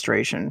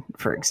administration,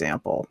 for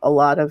example, a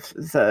lot of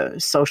the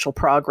social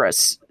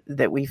progress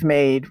that we've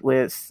made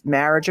with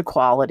marriage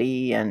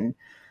equality and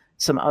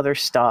some other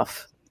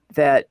stuff,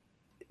 that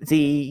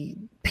the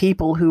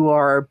people who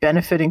are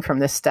benefiting from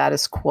the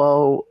status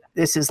quo,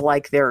 this is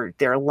like their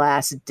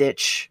last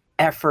ditch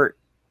effort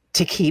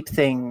to keep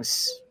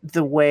things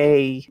the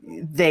way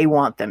they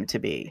want them to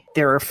be.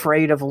 They're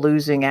afraid of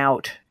losing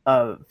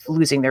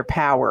their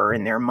power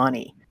and their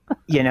money,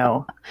 and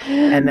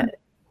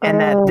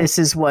that this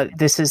is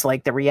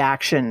like the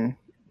reaction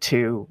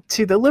to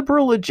the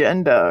liberal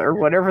agenda or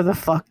whatever the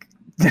fuck.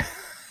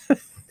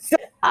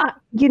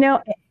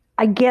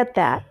 I get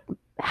that.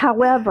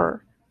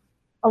 However,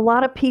 a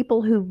lot of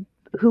people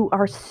who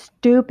are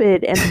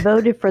stupid and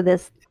voted for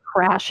this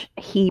crash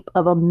heap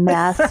of a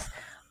mess,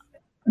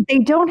 they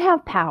don't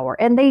have power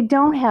and they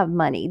don't have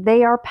money.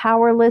 They are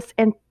powerless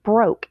and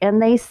broke,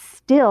 and they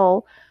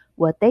still,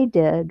 what they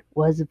did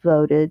was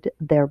voted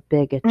their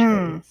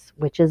bigotries,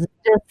 which is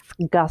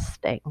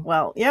disgusting.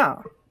 Well,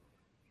 yeah.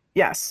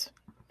 Yes.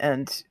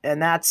 And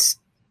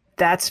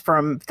that's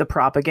from the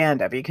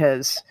propaganda,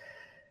 because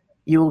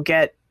you'll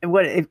get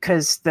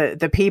because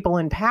the people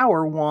in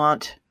power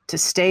want to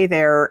stay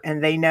there,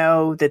 and they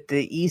know that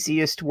the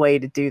easiest way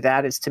to do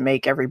that is to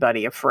make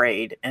everybody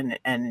afraid. And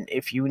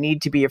if you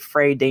need to be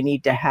afraid, they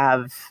need to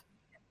have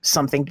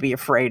something to be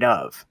afraid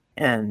of.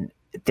 And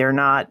they're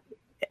not,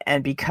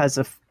 and because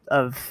of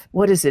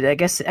what is it? I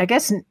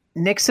guess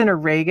Nixon or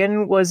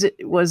Reagan was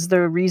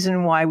the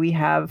reason why we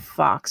have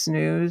Fox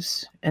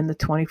News and the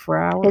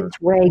 24-hour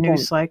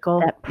news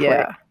cycle. That prick,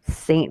 yeah.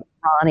 Saint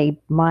Ronnie,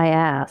 my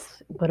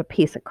ass. What a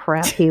piece of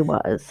crap he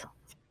was.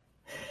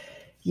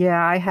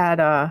 Yeah, I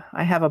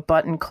have a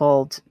button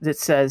that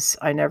says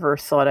 "I never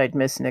thought I'd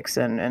miss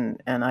Nixon,"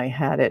 and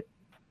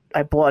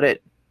I bought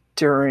it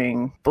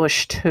during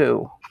Bush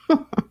 2,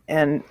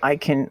 and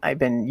I've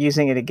been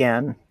using it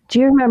again. Do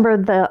you remember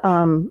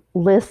the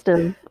list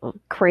of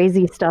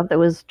crazy stuff that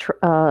was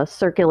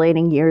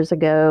circulating years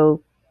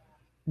ago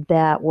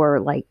that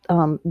were like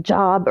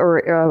job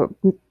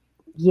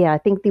I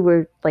think they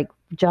were like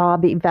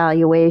job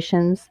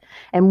evaluations,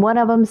 and one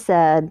of them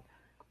said,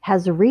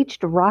 has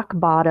reached rock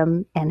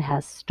bottom and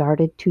has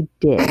started to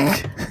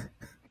dig.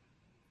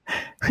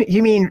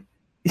 You mean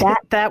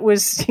that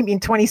was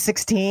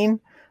 2016?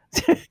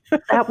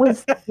 That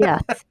was,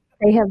 yes.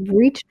 They have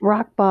reached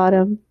rock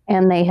bottom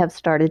and they have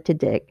started to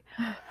dig.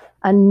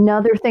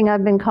 Another thing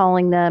I've been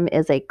calling them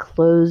is a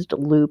closed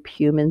loop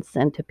human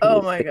centipede.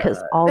 Oh my because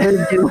God. all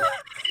they're doing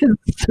is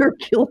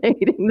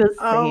circulating the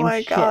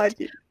same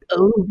shit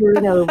over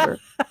and over.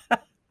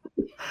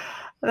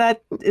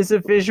 That is a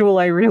visual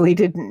I really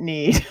didn't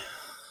need.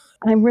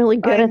 I'm really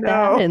good at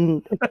that,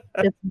 and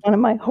it's one of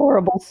my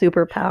horrible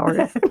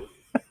superpowers.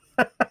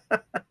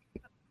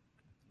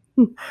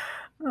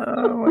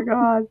 Oh my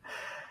God.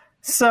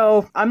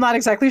 So I'm not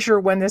exactly sure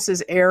when this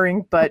is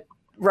airing, but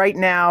right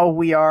now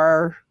we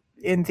are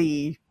in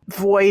the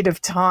void of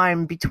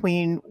time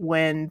between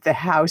when the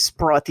House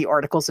brought the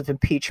articles of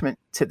impeachment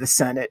to the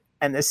Senate,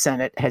 and the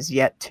Senate has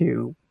yet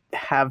to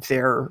have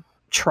their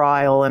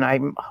trial. And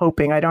I'm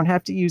hoping I don't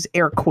have to use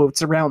air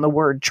quotes around the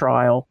word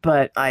trial,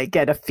 but I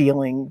get a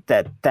feeling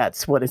that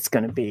that's what it's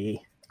going to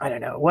be. I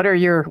don't know. What are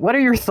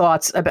your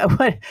thoughts about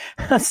what?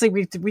 Let's see.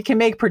 We can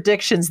make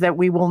predictions that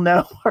we will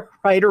know are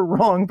right or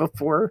wrong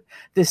before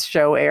this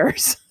show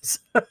airs.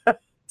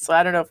 So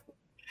I don't know.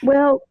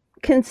 Well,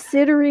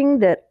 considering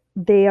that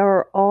they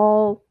are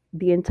all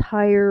the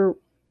entire,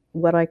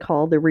 what I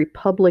call the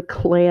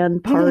Republican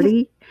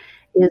Party,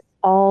 is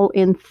all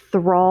in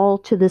thrall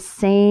to the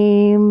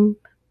same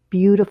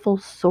beautiful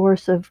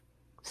source of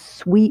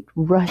sweet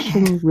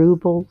Russian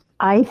rubles.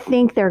 I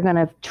think they're going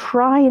to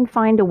try and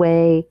find a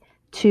way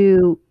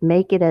to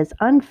make it as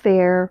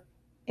unfair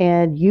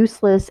and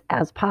useless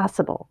as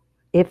possible.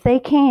 If they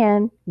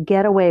can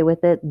get away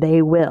with it,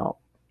 they will.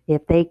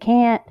 If they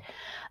can't,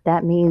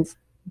 that means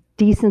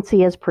decency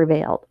has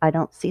prevailed. I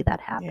don't see that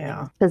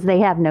happening because they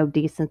have no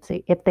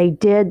decency. If they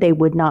did, they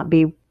would not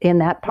be in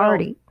that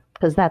party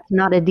because that's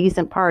not a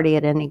decent party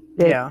at any.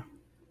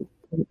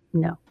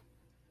 No.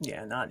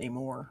 Yeah, not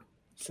anymore.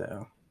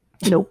 So.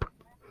 Nope.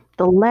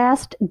 The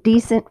last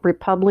decent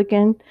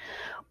Republican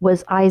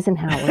was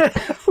Eisenhower.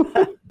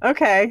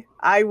 Okay,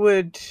 I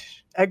would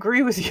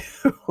agree with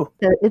you.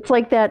 It's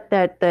like that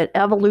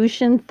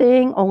evolution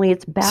thing, only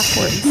it's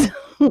backwards.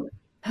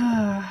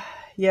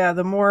 Yeah,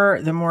 the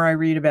more I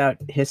read about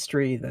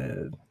history,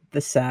 the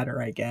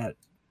sadder I get.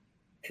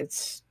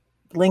 It's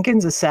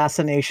Lincoln's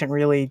assassination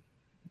really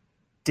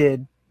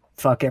did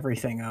fuck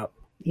everything up.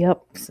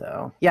 Yep.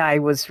 So, yeah, I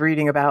was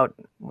reading about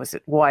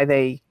why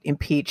they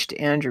impeached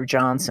Andrew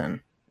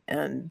Johnson,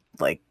 and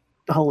like,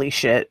 holy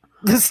shit,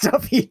 the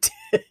stuff he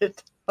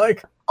did.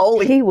 Like,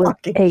 holy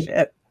fucking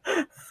shit.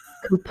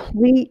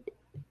 Complete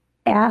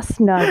ass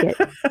nugget.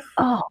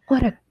 Oh,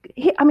 what a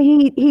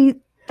he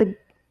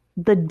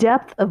the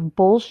depth of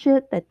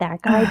bullshit that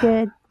guy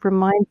did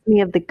reminds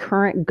me of the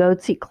current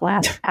goatsy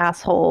class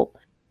asshole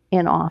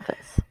in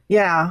office.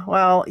 Yeah,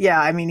 well, yeah,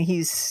 I mean,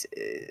 he's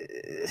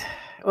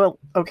well,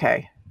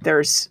 okay.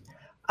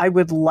 I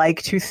would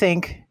like to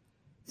think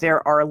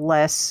there are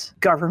less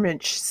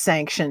government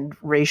sanctioned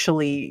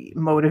racially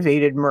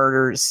motivated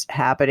murders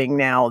happening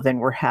now than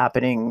were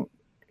happening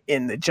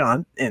in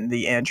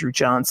the Andrew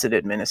Johnson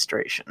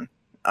administration.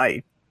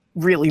 I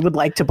really would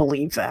like to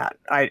believe that.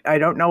 I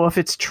don't know if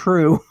it's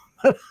true,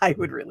 but I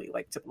would really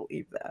like to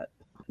believe that.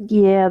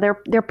 Yeah,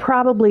 there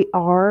probably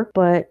are,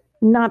 but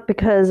not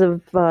because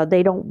of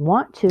they don't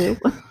want to.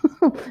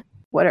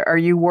 What are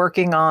you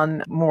working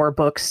on? More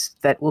books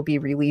that will be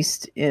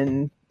released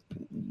in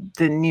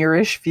the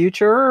nearish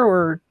future,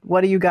 or what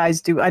do you guys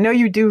do? I know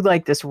you do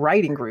like this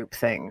writing group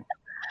thing.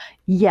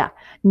 Yeah,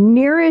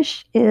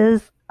 nearish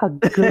is a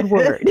good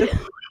word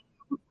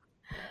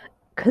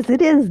because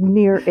it is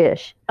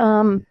near-ish.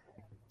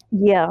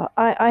 Yeah,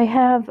 I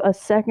have a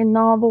second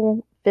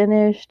novel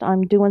finished.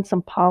 I'm doing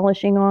some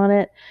polishing on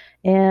it,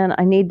 and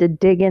I need to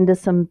dig into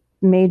some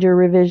major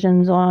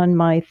revisions on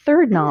my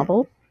third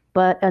novel.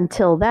 But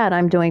until that,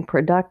 I'm doing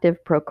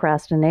productive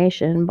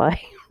procrastination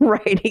by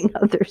writing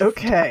other stuff.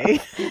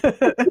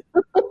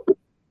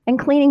 And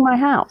cleaning my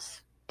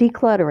house,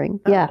 decluttering.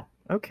 Yeah.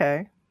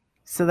 Okay.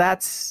 So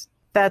that's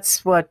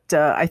what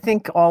I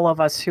think all of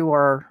us who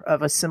are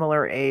of a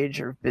similar age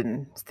have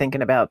been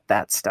thinking about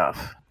that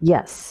stuff.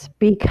 Yes,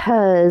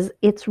 because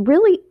it's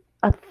really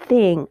a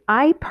thing.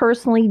 I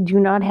personally do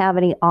not have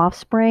any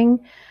offspring,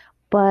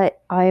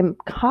 but I'm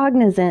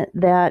cognizant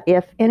that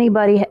if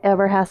anybody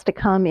ever has to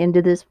come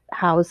into this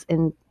house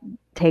and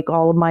take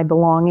all of my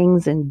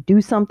belongings and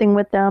do something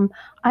with them,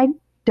 I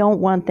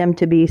don't want them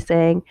to be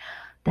saying,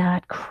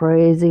 that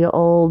crazy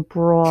old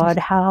broad,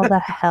 how the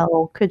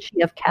hell could she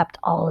have kept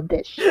all of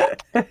this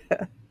shit?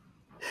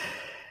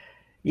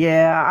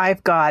 Yeah,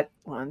 I've got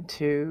 1,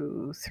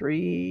 2,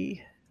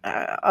 3,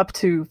 up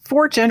to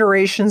 4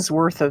 generations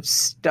worth of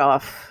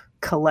stuff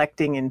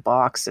collecting in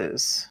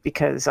boxes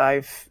because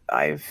I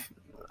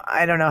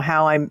don't know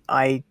how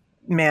I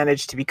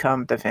managed to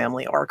become the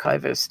family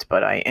archivist,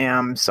 but I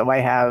am. So I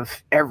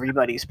have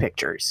everybody's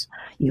pictures.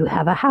 You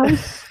have a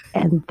house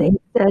and they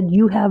said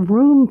you have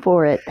room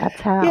for it. That's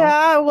how.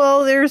 Yeah,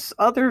 well, there's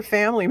other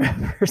family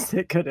members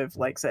that could have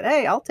said,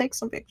 hey, I'll take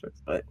some pictures.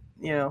 But,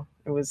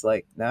 it was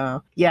like,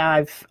 no. Yeah,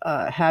 I've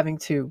having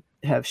to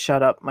have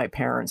shut up my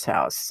parents'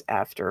 house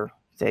after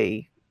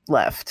they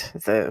left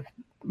the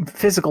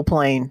physical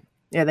plane.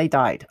 Yeah, they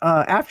died.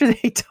 After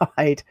they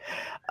died,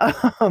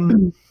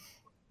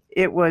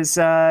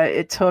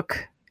 it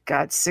took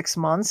 6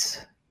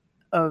 months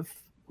of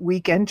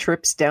weekend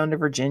trips down to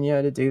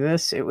Virginia to do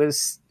this. It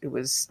was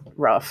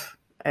rough,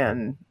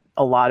 and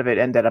a lot of it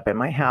ended up in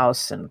my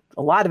house, and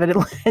a lot of it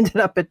ended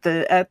up at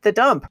the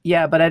dump.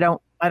 Yeah, but I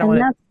don't want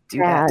to do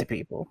that to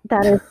people.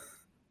 That is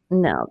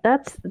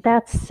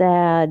that's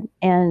sad.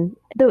 And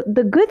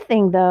the good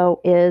thing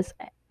though is,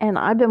 and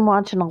I've been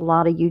watching a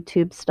lot of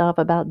YouTube stuff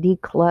about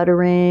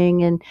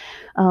decluttering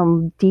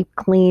and deep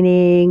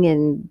cleaning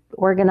and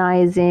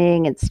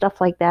organizing and stuff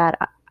like that.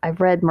 I've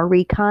read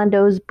Marie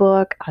Kondo's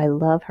book. I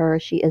love her.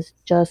 She is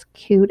just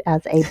cute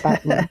as a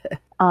button.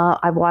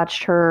 I've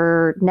watched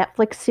her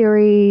Netflix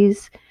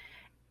series,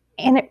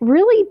 and it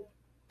really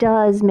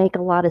does make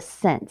a lot of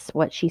sense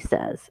what she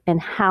says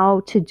and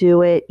how to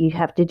do it. You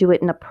have to do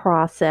it in a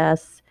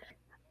process.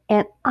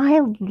 And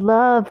I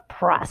love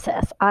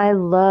process. I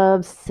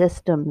love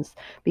systems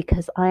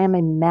because I am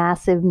a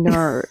massive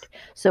nerd.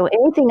 So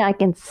anything I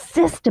can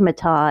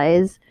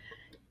systematize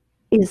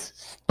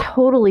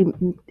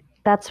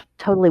that's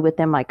totally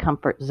within my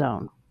comfort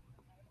zone.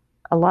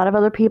 A lot of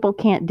other people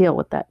can't deal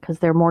with that because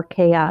they're more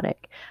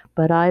chaotic.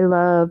 But I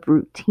love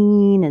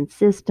routine and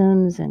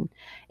systems, and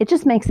it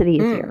just makes it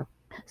easier.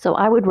 So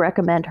I would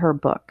recommend her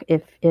book.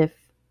 If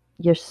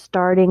you're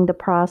starting the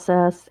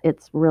process,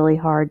 it's really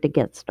hard to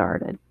get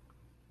started.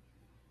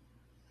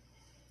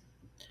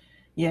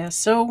 Yeah,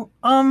 so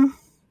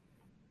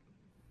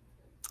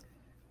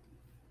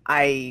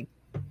I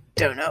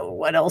don't know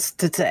what else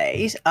to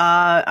say.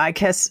 I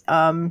guess,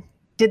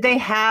 did they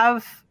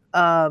have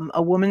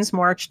a women's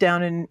march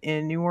down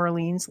in New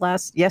Orleans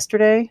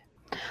yesterday?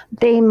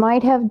 They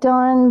might have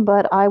done,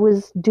 but I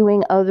was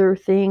doing other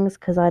things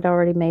because I'd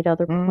already made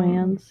other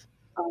plans.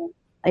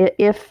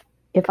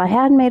 If I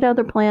hadn't made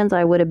other plans,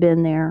 I would have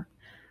been there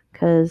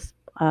because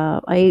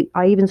I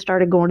even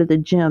started going to the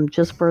gym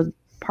just for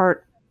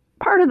part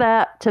of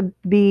that to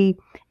be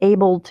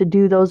able to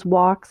do those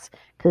walks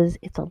because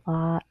it's a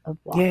lot of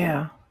walking.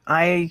 Yeah,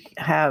 I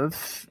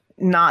have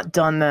not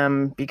done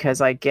them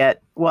because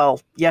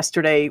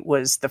yesterday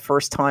was the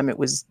first time it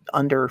was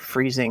under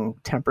freezing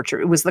temperature.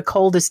 It was the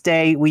coldest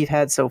day we've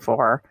had so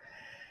far.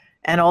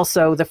 And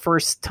also the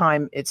first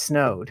time it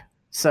snowed.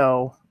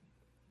 So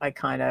I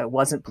kind of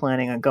wasn't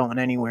planning on going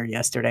anywhere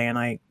yesterday, and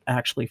I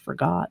actually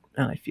forgot.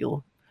 And I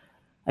feel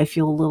a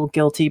little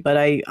guilty, but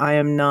I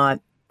am not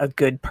a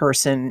good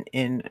person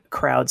in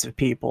crowds of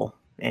people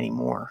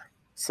anymore.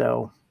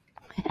 So,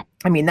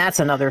 I mean, that's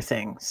another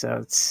thing. So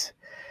it's,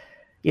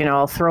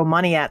 I'll throw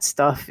money at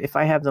stuff if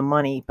I have the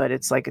money, but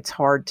it's like, it's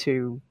hard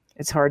to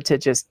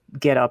just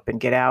get up and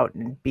get out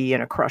and be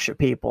in a crush of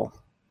people.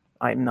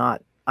 I am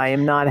not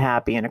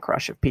happy in a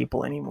crush of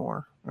people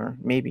anymore, or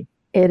maybe.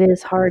 It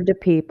is hard to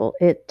people.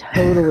 It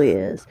totally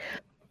is.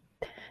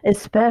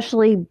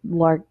 Especially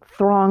like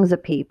throngs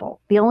of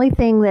people. The only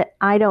thing that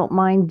I don't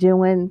mind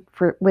doing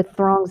with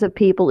throngs of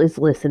people is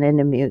listening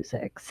to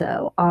music.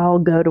 So I'll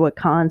go to a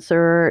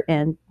concert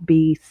and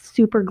be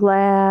super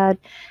glad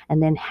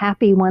and then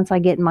happy once I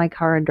get in my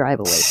car and drive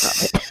away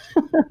from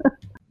it.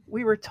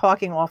 We were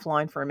talking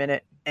offline for a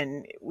minute,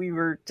 and we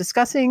were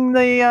discussing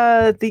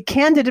the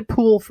candidate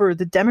pool for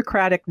the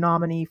Democratic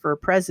nominee for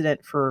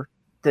president for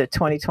the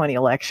 2020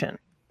 election.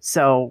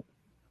 So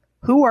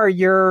who are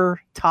your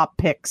top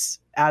picks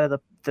out of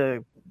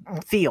the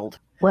field?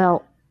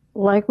 Well,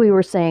 like we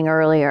were saying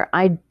earlier,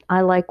 I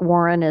like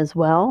Warren as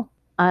well.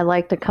 I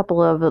liked a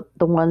couple of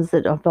the ones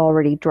that have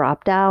already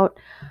dropped out,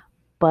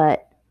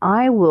 but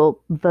I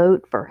will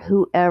vote for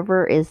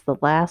whoever is the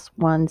last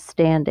one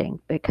standing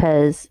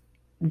because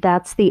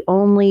that's the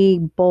only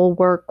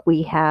bulwark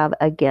we have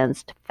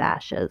against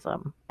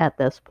fascism at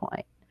this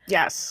point.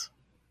 Yes.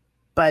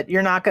 But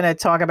you're not going to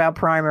talk about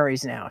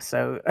primaries now,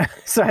 so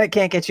I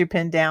can't get you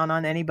pinned down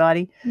on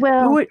anybody.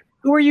 Well,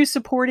 who are you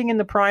supporting in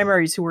the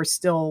primaries who are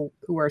still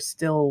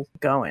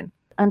going?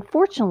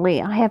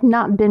 Unfortunately, I have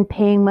not been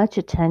paying much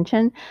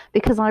attention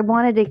because I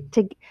wanted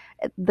to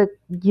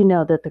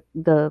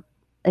the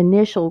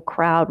initial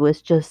crowd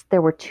was just,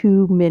 there were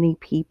too many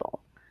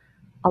people.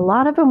 A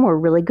lot of them were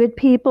really good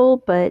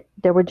people, but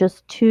there were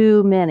just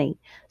too many.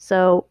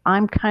 So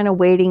I'm kind of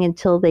waiting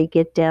until they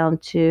get down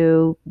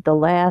to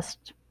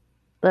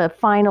the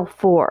final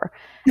four,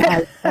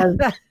 as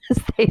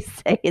they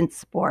say in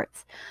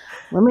sports.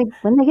 When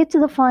they get to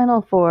the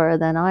final four,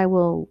 then I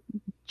will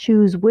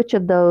choose which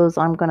of those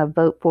I'm going to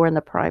vote for in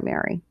the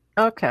primary.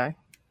 Okay,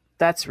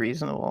 that's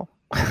reasonable.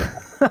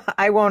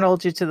 I won't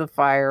hold you to the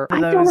fire. I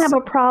don't have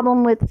a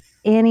problem with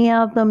any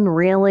of them,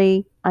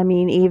 really. I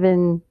mean,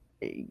 even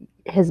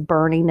his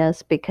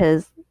Bernie-ness,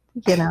 because,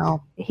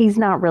 he's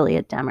not really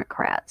a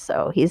Democrat,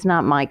 so he's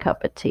not my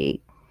cup of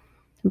tea.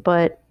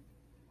 But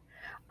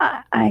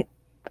I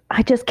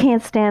just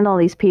can't stand all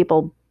these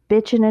people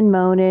bitching and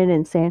moaning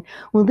and saying,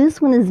 well, this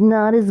one is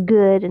not as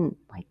good. And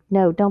like,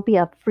 no, don't be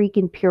a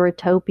freaking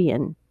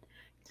Puritopian.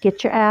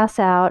 Get your ass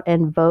out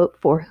and vote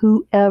for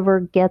whoever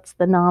gets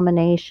the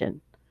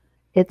nomination.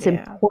 It's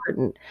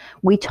important.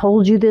 We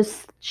told you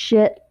this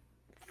shit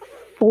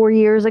 4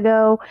 years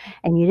ago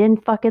and you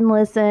didn't fucking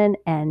listen.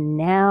 And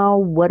now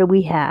what do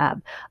we have?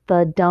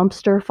 The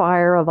dumpster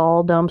fire of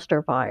all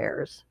dumpster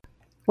fires.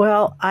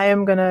 Well, I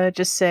am going to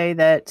just say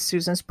that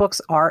Susan's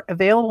books are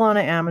available on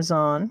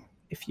Amazon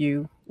if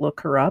you look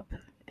her up,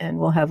 and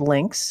we'll have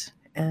links.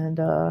 And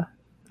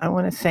I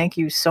want to thank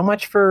you so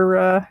much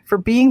for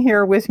being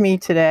here with me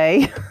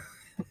today.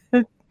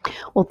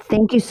 Well,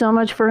 thank you so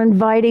much for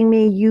inviting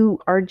me. You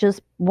are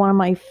just one of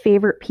my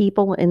favorite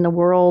people in the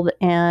world,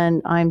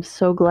 and I'm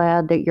so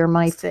glad that you're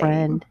my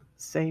friend.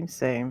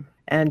 Same.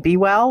 And be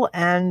well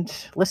and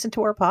listen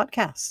to our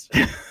podcast.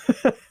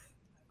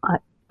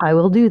 I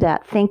will do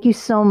that. Thank you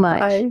so much.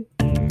 Bye.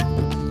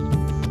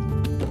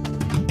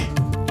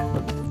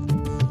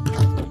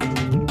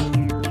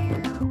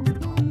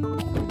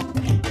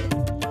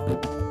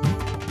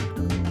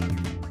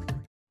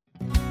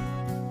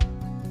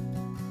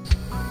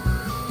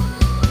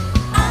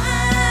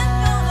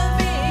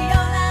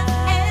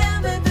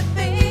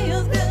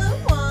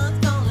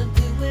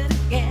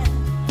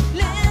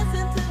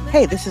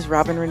 Hey, this is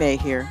Robin Renee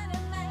here.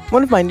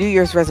 One of my New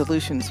Year's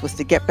resolutions was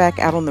to get back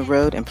out on the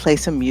road and play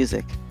some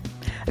music.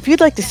 If you'd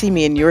like to see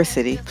me in your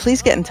city,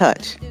 please get in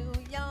touch.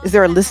 Is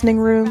there a listening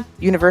room,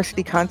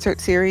 university concert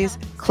series,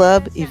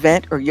 club,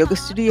 event, or yoga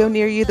studio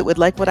near you that would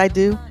like what I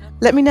do?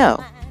 Let me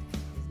know.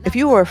 If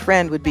you or a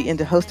friend would be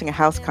into hosting a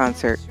house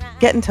concert,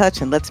 get in touch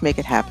and let's make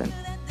it happen.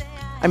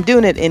 I'm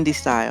doing it indie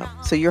style,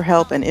 so your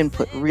help and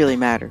input really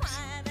matters.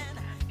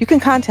 You can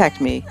contact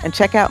me and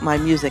check out my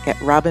music at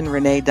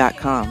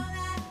robinrenee.com.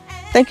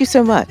 Thank you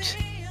so much.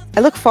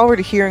 I look forward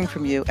to hearing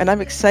from you, and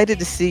I'm excited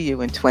to see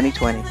you in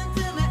 2020.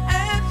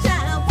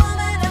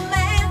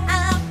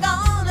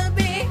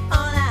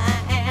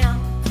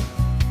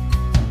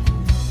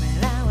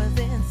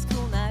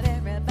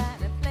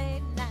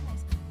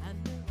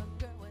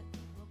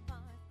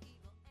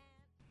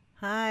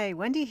 Hi,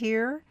 Wendy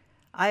here.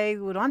 I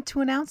would want to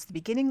announce the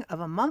beginning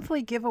of a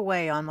monthly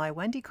giveaway on my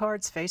Wendy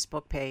Cards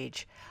Facebook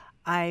page.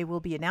 I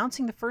will be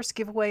announcing the first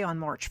giveaway on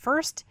March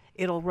 1st.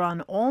 It'll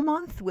run all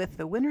month with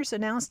the winners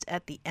announced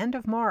at the end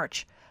of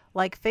March.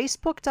 Like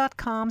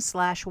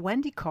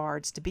facebook.com/Wendy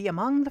Cards to be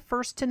among the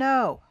first to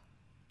know.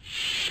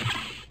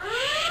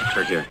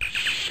 Click here.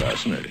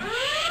 Fascinating.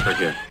 Click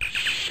here.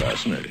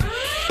 Fascinating.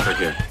 Click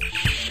here.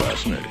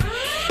 Fascinating.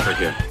 Click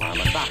here.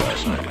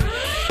 Fascinating.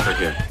 Click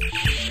here.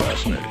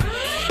 Fascinating.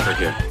 Click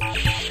here.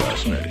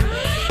 Fascinating.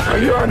 Are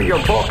you out of your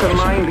fucking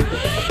mind?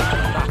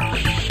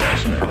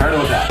 Fascinating. Heard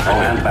of that? All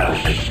hands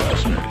battleship.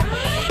 Fascinating.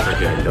 Click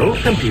here. Hello,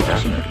 computer.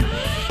 Fascinating.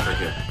 Click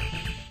here.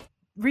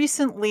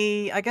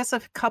 Recently, I guess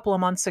a couple of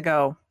months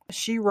ago,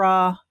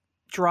 She-Ra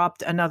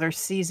dropped another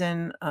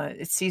season.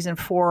 It's season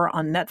 4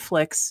 on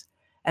Netflix,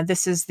 and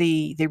this is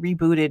the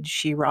rebooted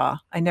She-Ra.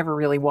 I never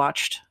really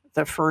watched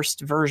the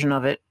first version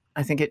of it.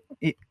 I think it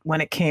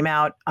when it came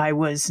out, I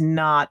was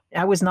not in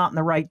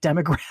the right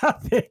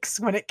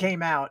demographics when it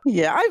came out.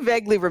 Yeah, I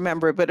vaguely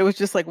remember it, but it was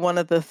just like one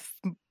of the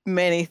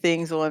many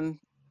things on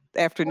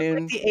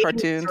afternoon the 80s,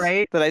 cartoons,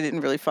 right? that I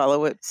didn't really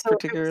follow it So it was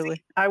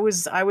particularly. I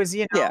was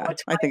Yeah,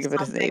 I think of it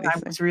as an 80s I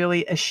thing. was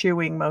really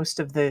eschewing most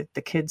of the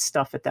kids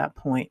stuff at that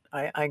point.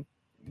 I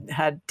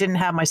didn't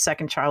have my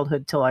second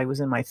childhood till I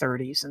was in my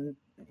 30s, and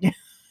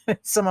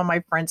some of my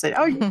friends said,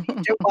 "Oh, you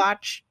need to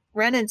watch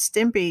Ren and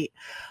Stimpy."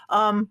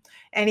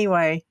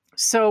 Anyway,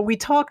 so we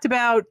talked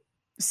about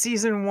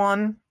season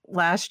 1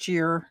 last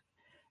year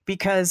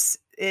because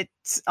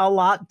it's a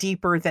lot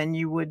deeper than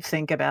you would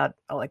think about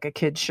like a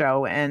kid's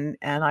show, and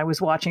I was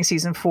watching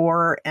season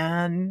 4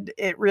 and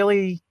it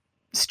really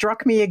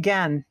struck me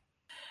again.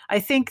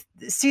 I think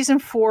season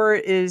 4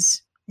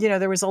 is,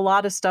 there was a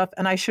lot of stuff,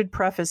 and I should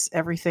preface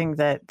everything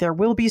that there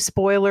will be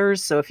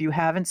spoilers. So if you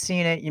haven't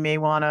seen it, you may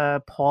want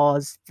to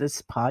pause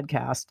this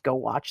podcast, go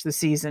watch the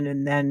season,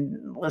 and then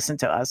listen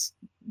to us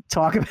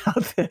talk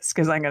about this,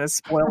 because I'm going to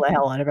spoil the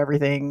hell out of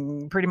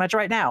everything pretty much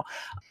right now.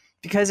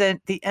 Because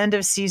at the end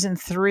of season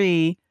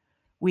 3,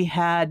 we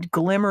had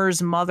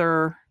Glimmer's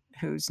mother,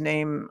 whose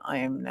name I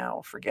am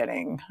now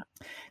forgetting.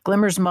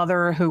 Glimmer's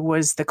mother, who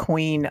was the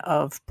queen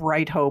of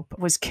Bright Hope,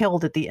 was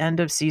killed at the end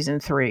of season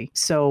 3.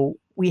 So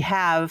we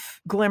have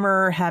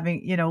Glimmer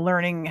having,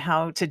 learning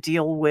how to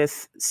deal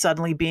with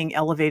suddenly being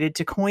elevated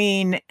to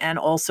queen and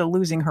also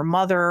losing her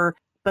mother.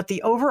 But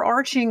the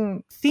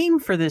overarching theme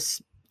for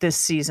this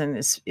season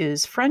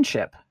is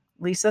friendship.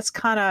 At least that's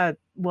kind of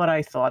what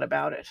I thought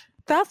about it.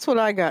 That's what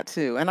I got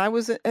too. And I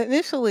was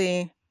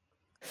initially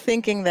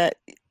thinking that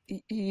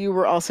you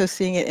were also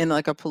seeing it in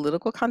like a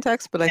political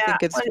context, but I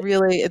think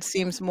it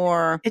seems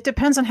more It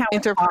depends on how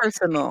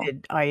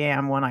interpersonal I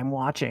am when I'm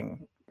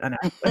watching an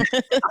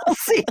episode. I'll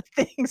see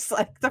things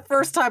like the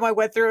first time I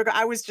went through it,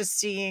 I was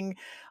seeing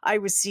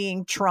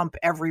Trump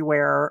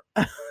everywhere.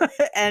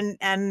 and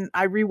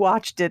I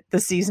rewatched it the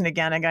season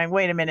again and going,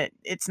 wait a minute,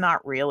 it's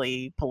not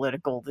really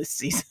political this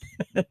season.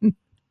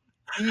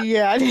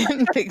 Yeah, I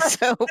didn't think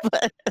so,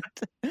 but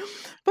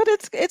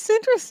it's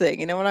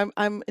interesting, and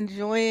I'm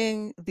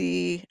enjoying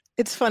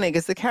it's funny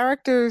because the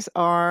characters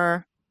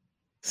are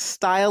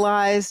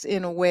stylized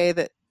in a way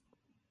that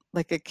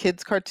like a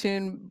kid's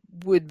cartoon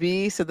would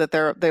be, so that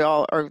they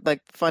all are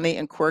like funny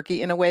and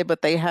quirky in a way,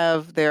 but they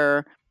have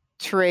their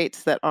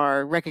traits that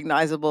are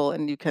recognizable,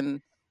 and you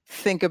can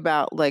think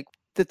about like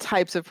the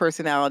types of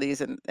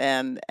personalities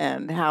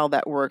and how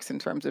that works in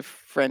terms of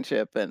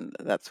friendship and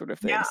that sort of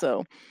thing. Yeah.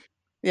 So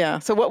yeah.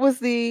 So what was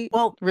the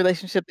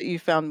relationship that you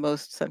found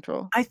most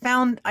central? I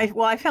found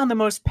the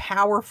most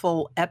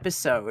powerful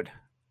episode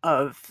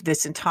of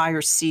this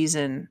entire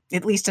season,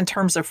 at least in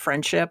terms of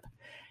friendship,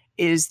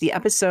 is the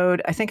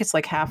episode, I think it's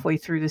like halfway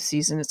through the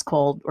season, it's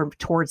called, or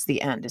towards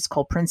the end, it's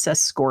called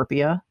Princess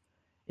Scorpia,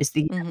 is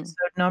the episode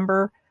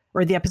number,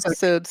 or the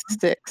episode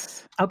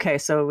 6. Okay,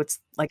 so it's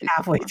like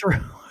halfway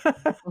through.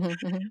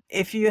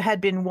 If you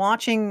had been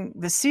watching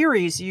the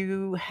series,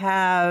 you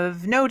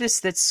have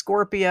noticed that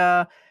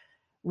Scorpia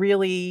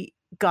really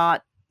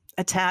got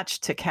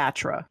attached to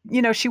Catra.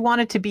 She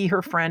wanted to be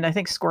her friend. I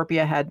think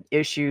Scorpia had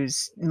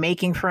issues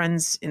making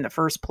friends in the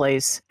first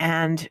place.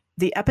 And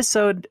the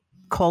episode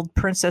called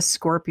Princess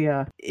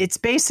Scorpia, it's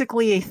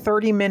basically a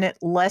 30-minute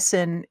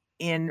lesson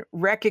in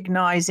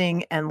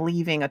recognizing and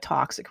leaving a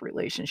toxic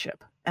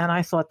relationship. And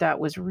I thought that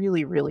was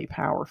really, really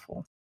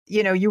powerful.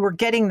 You were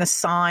getting the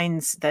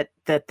signs that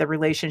the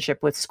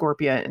relationship with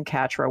Scorpia and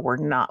Catra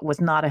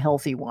was not a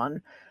healthy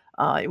one.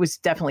 It was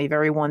definitely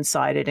very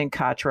one-sided, and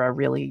Catra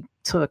really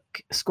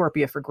took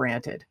Scorpia for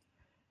granted.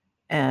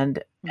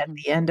 And at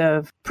the end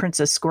of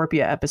Princess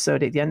Scorpia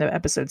episode, at the end of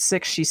episode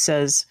 6, she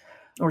says,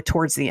 or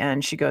towards the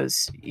end, she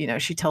goes,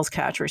 she tells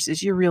Catra,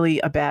 says, "You're really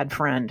a bad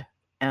friend,"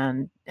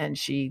 and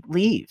she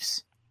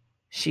leaves.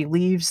 she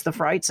leaves the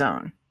fright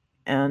zone.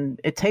 And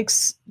it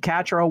takes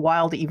Catra a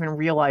while to even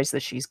realize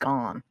that she's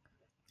gone.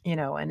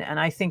 And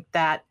I think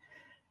that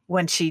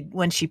when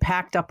she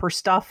packed up her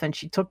stuff and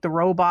she took the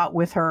robot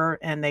with her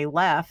and they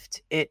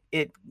left, it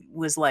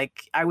was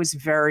like I was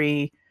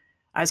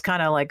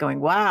kind of like going,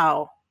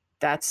 wow,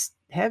 that's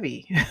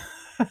heavy.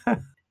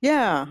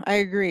 Yeah, I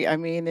agree. I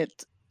mean,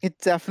 it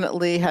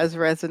definitely has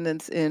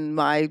resonance in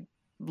my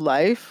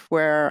life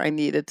where I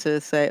needed to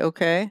say,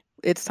 okay,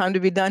 it's time to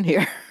be done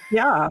here.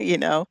 Yeah.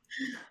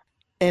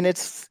 And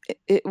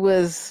it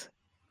was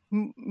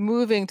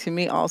moving to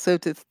me also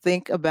to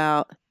think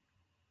about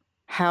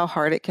how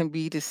hard it can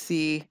be to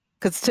see,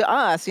 because to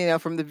us,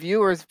 from the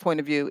viewer's point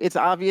of view, it's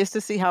obvious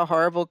to see how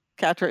horrible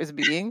Catra is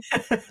being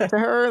to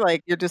her.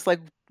 Like, you're just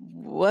like,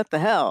 what the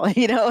hell?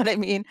 You know what I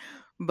mean?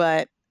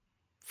 But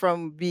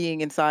from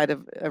being inside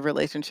of a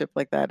relationship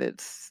like that,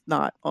 it's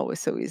not always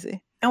so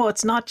easy. No,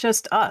 it's not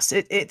just us.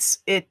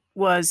 It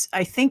was,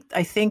 I think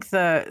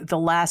the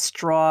last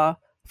straw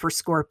for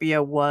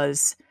Scorpia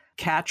was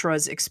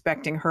Catra's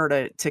expecting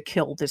her to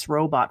kill this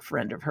robot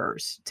friend of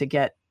hers to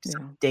get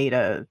some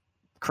data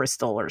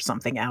crystal or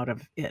something out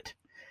of it.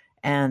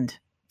 And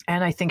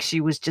I think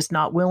she was just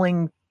not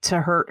willing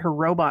to hurt her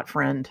robot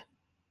friend.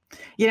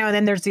 And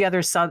then there's the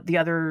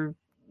other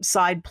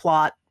side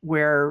plot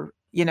where,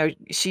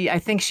 I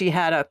think she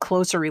had a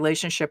closer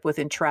relationship with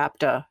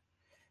Entrapta,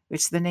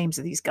 which the names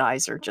of these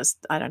guys are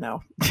just, I don't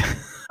know.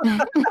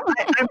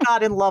 I'm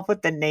not in love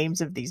with the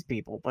names of these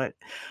people, but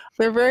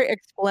they're very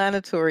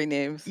explanatory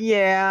names.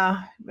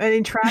 Yeah.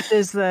 And Entrapta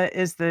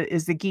is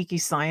the geeky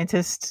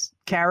scientist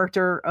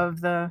character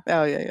of the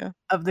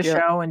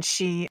show. And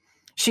she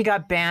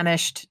got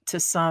banished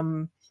to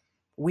some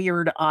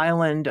weird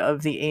island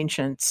of the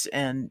ancients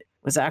and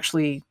was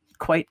actually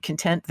quite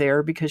content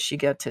there because she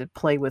got to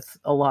play with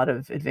a lot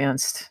of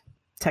advanced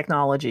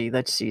technology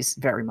that she's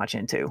very much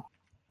into.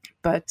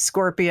 But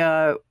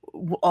Scorpia,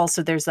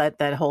 also there's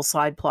that whole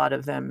side plot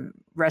of them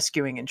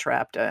rescuing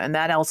Entrapta, and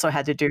that also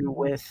had to do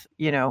with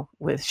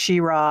with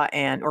She-Ra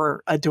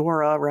or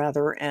Adora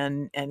rather,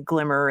 and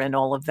Glimmer and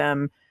all of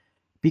them,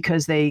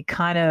 because they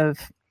kind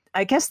of,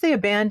 I guess they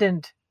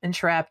abandoned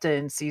Entrapta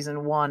in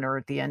season 1 or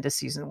at the end of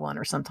season 1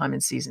 or sometime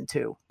in season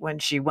 2 when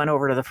she went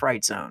over to the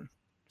Fright Zone.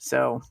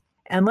 So,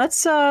 and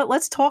let's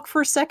talk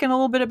for a second a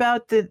little bit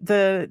about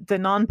the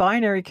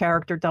non-binary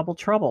character Double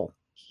Trouble.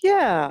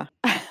 Yeah,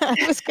 I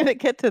was going to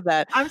get to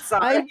that. I'm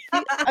sorry.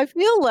 I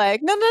feel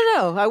like no,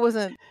 I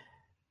wasn't.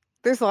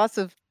 There's lots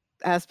of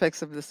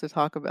aspects of this to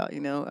talk about,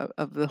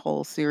 of the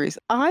whole series.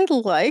 I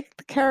like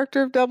the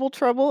character of Double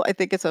Trouble. I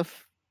think it's a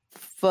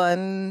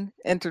fun,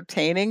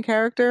 entertaining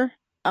character.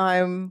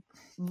 I'm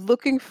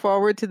looking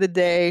forward to the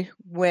day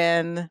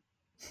when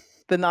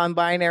the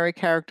non-binary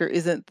character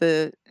isn't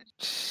the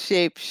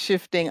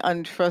shape-shifting,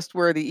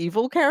 untrustworthy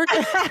evil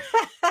character.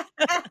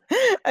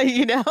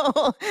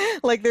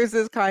 Like there's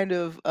this kind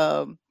of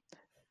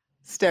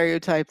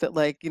stereotype that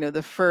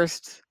the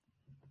first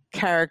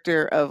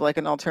character of like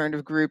an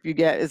alternative group you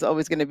get is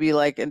always going to be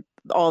like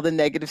all the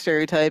negative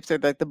stereotypes. They're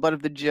like the butt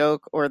of the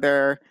joke, or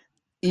they're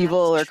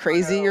evil or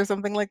crazy or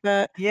something like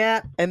that.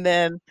 Yeah. And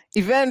then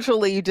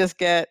eventually you just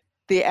get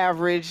the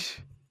average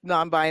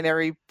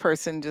non-binary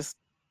person just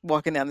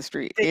walking down the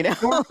street, In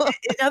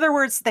other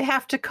words, they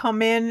have to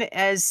come in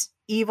as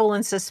evil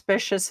and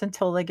suspicious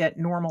until they get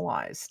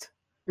normalized.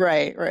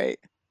 Right.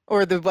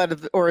 Or the butt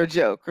of or a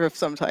joke of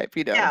some type,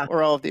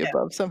 or all of the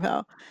above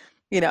somehow.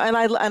 And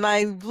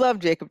I love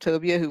Jacob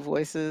Tobia who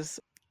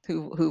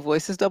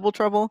voices Double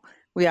Trouble.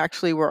 We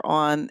actually were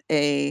on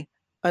an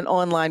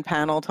online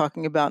panel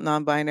talking about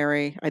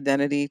non-binary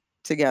identity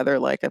together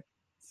like a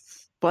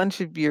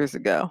bunch of years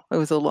ago. It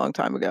was a long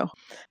time ago.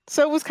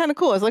 So it was kind of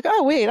cool. I was like,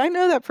 oh wait, I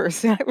know that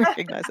person. I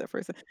recognize that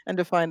person. And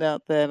to find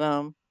out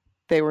that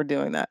they were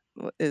doing that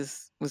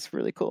was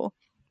really cool.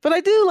 But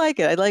I do like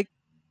it.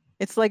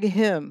 It's like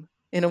him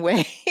in a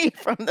way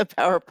from the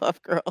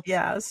Powerpuff Girls.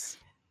 Yes.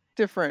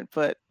 Different,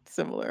 but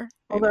similar.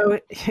 Although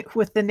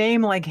with the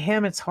name like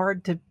him, it's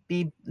hard to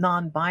be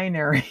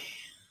non-binary.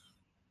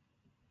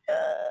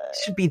 It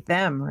should be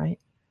them, right?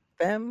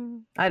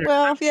 Them? I don't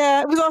know.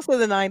 Yeah, it was also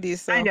the 90s.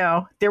 So I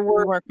know. We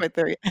weren't quite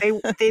there yet.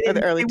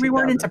 We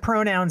weren't into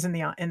pronouns in the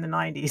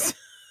 90s.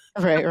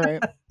 Right.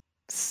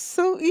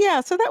 So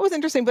that was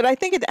interesting. But I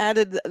think it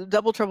added,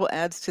 Double Trouble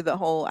adds to the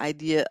whole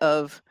idea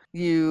of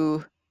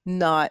you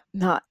not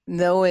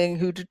knowing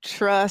who to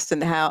trust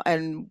and how,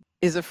 and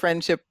is a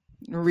friendship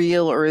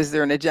real or is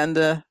there an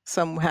agenda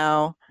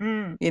somehow?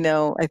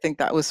 I think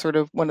that was sort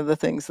of one of the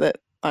things that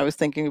I was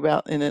thinking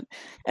about in it.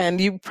 And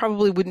you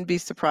probably wouldn't be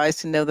surprised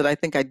to know that I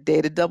think I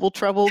dated Double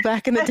Trouble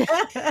back in the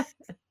day.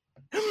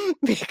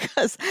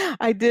 Because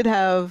I did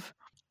have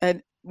a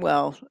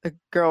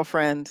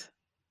girlfriend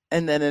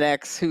and then an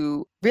ex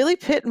who really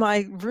pit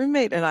my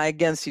roommate and I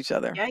against each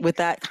other. Yikes. With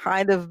that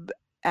kind of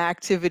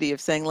activity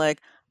of saying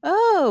like,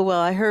 oh,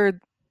 well, I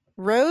heard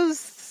Rose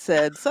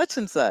said such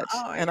and such.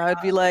 And I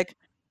would be like,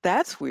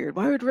 that's weird.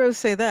 Why would Rose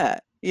say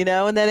that?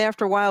 And then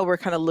after a while, we're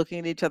kind of looking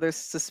at each other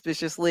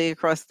suspiciously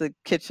across the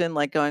kitchen,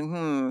 like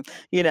going,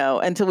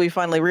 until we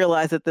finally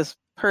realize that this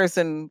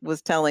person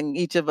was telling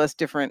each of us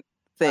different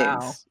things.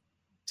 Wow.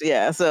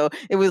 Yeah, so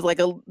it was like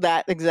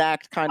that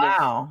exact kind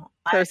of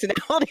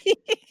personality.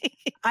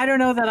 I don't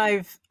know that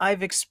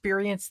I've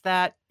experienced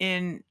that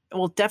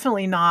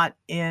definitely not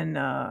in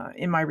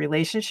my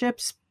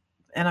relationships,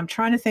 and I'm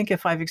trying to think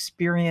if I've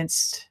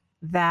experienced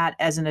that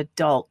as an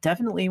adult.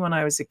 Definitely when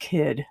I was a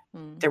kid,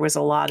 there was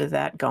a lot of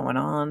that going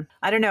on.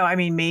 I don't know. I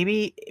mean,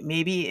 maybe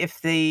if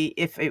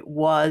it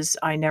was,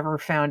 I never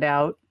found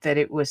out that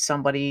it was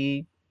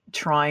somebody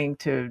trying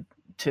to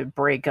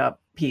break up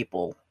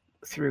people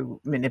through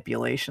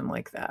manipulation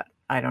like that.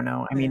 I don't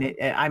know. I mean,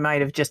 I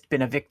might have just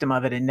been a victim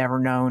of it and never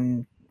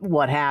known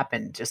what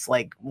happened. Just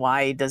like,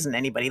 why doesn't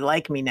anybody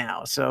like me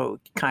now? So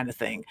kind of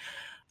thing.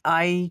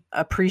 I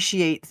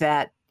appreciate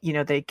that,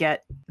 they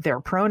get their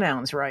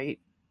pronouns right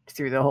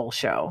through the whole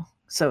show.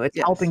 So it's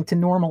helping to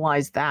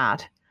normalize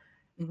that.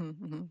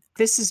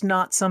 This is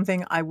not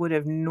something I would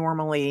have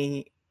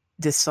normally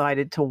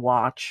decided to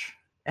watch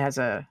as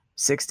a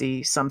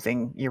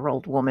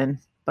 60-something-year-old woman,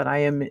 but I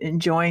am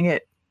enjoying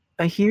it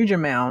a huge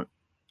amount.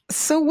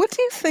 So what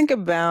do you think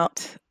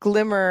about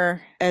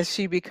Glimmer as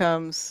she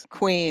becomes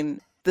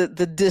queen, the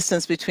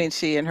distance between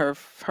she and her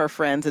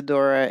friends,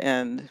 Adora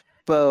and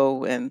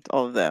Bo and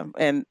all of them?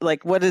 And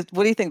like, what do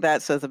you think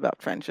that says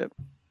about friendship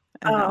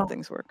and how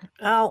things work?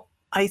 Well,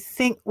 I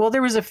think,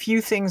 there was a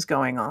few things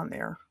going on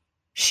there.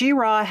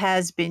 She-Ra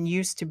has been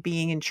used to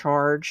being in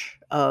charge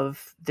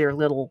of their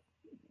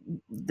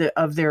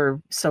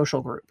their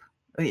social group,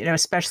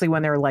 especially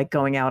when they're like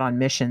going out on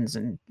missions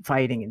and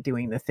fighting and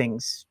doing the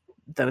things,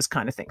 those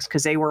kind of things,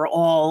 because they were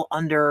all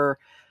under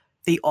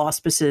the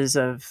auspices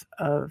of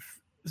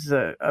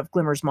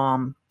Glimmer's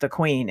mom, the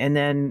queen. And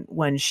then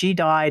when she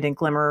died and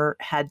Glimmer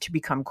had to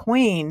become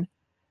queen,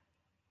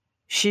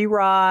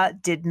 She-Ra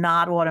did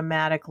not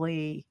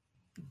automatically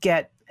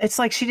it's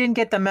like she didn't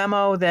get the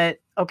memo that,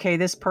 okay,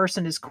 this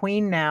person is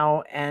queen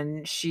now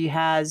and she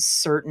has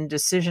certain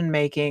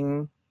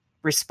decision-making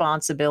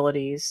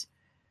responsibilities.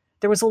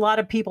 There was a lot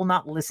of people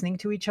not listening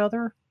to each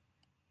other.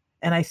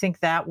 And I think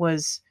that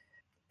was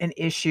an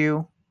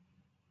issue,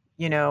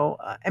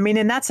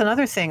 and that's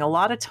another thing. A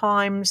lot of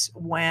times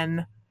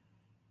when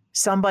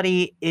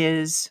somebody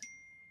is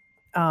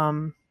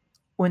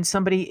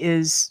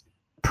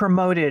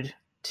promoted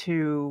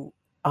to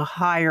a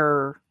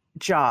higher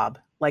job,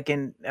 like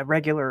in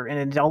an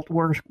adult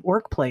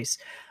workplace,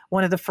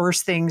 one of the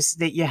first things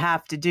that you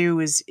have to do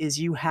is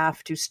you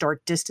have to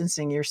start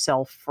distancing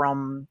yourself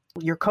from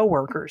your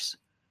coworkers,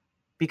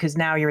 because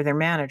now you're their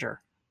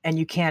manager and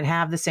you can't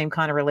have the same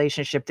kind of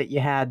relationship that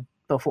you had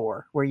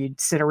before, where you'd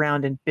sit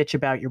around and bitch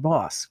about your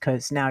boss,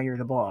 because now you're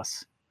the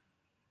boss.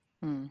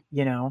 One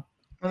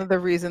of the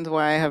reasons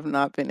why I have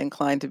not been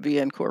inclined to be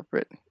in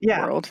corporate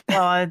world.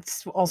 Well,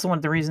 it's also one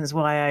of the reasons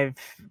why I've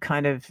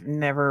kind of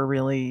never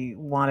really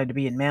wanted to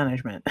be in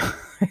management,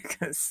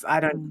 because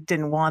I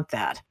didn't want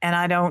that. And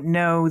I don't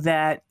know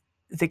that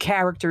the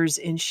characters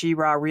in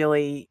She-Ra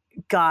really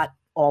got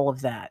all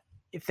of that,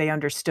 if they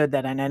understood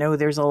that. And I know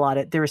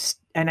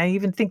and I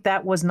even think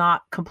that was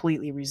not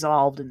completely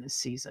resolved in this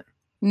season.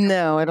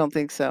 No, I don't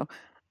think so.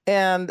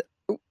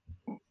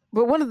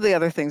 But one of the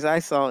other things I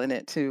saw in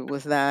it too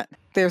was that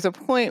there's a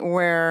point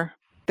where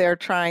they're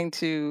trying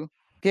to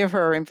give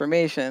her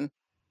information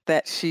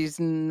that she's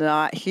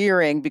not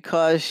hearing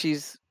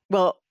because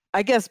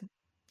I guess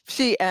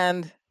she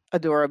and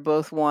Adora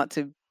both want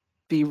to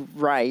be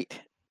right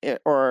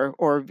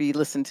or be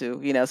listened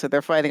to, so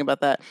they're fighting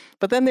about that.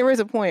 But then there is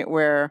a point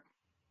where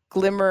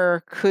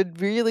Glimmer could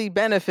really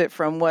benefit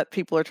from what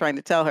people are trying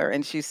to tell her,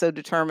 and she's so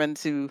determined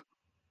to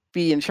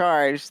be in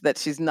charge that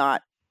she's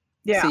not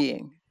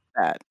seeing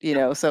that,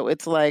 so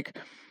it's like,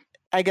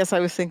 I guess I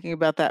was thinking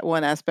about that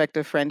one aspect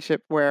of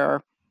friendship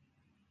where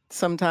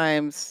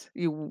sometimes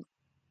you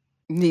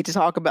need to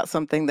talk about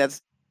something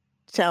that's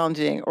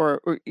challenging, or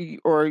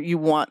you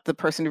want the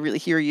person to really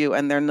hear you,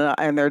 and they're not,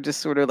 and they're just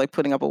sort of like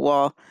putting up a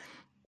wall.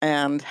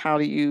 And how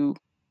do you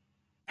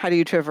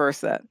traverse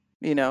that,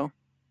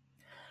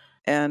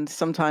 and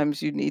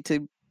sometimes you need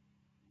to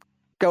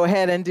go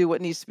ahead and do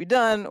what needs to be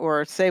done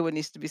or say what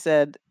needs to be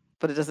said,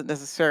 but it doesn't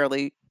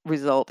necessarily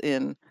result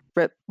in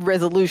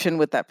resolution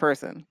with that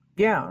person.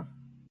 Yeah.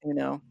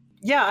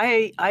 Yeah,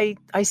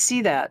 I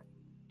see that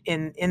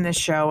in this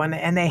show,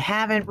 and they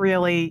haven't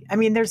really. I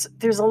mean, there's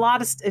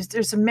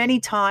many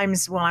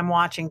times when I'm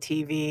watching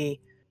TV,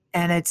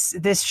 and it's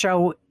this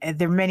show.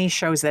 There are many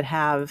shows that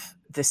have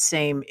the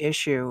same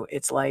issue.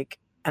 It's like,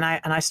 and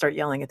I start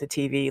yelling at the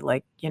TV,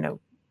 like,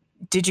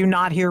 did you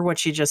not hear what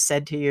she just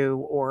said to you?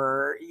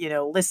 Or,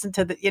 listen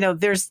to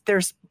there's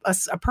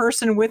a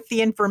person with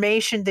the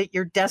information that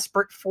you're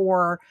desperate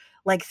for,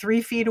 like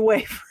 3 feet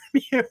away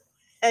from you,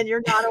 and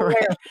you're not aware.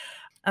 Right.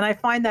 And I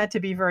find that to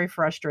be very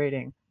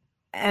frustrating.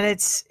 And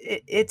this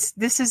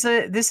is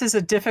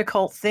a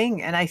difficult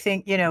thing. And I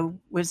think, Glimmer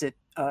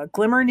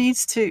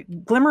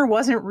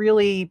wasn't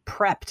really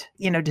prepped,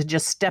 to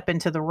just step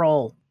into the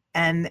role.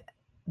 And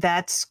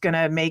that's going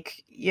to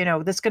make,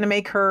 that's going to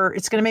make her,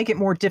 it's going to make it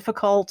more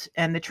difficult,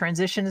 and the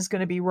transition is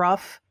going to be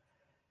rough.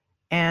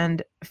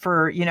 And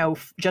for,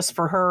 just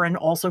for her, and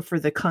also for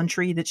the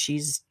country that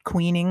she's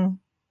queening.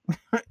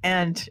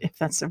 And if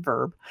that's a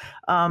verb,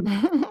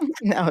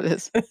 Now it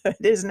is. it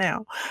is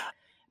now.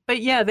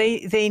 But yeah,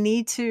 they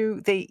need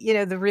to,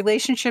 the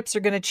relationships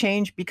are going to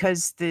change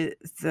because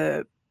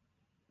the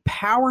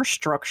power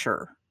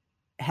structure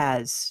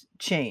has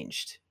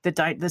changed.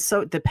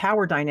 The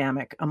power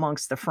dynamic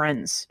amongst the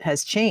friends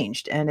has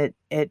changed, and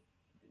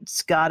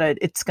it's going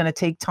to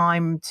take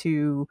time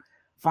to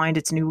find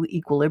its new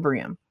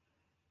equilibrium.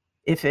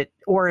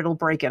 Or it'll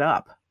break it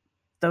up.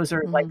 Those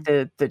are like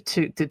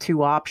the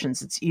two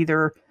options. It's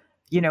either,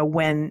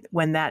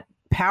 when that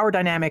power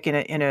dynamic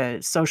in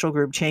a social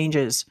group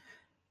changes,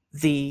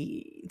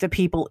 the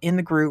people in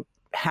the group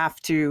have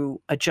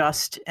to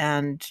adjust,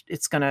 and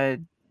it's going to,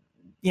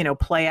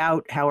 play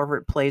out however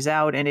it plays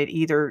out. And it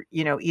either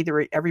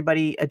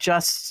everybody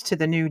adjusts to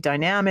the new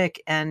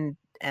dynamic and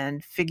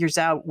figures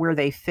out where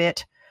they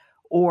fit,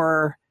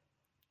 or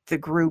the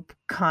group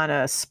kind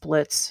of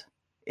splits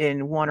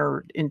in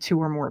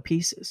two or more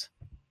pieces.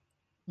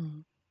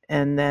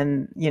 And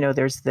then,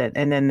 there's that,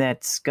 and then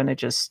that's going to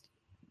just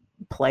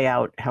play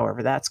out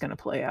however that's going to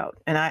play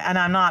out. And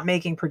I'm not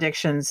making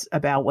predictions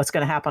about what's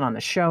going to happen on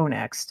the show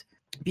next,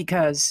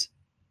 because,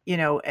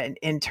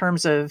 in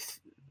terms of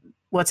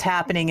what's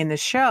happening in the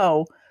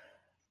show,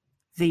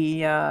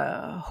 the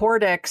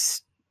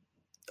Hordek's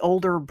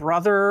older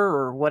brother,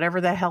 or whatever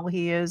the hell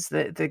he is,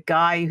 the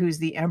guy who's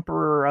the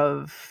emperor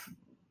of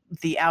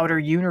the outer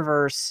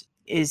universe,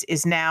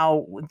 is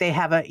now, they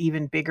have an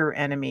even bigger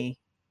enemy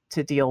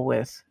to deal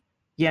with.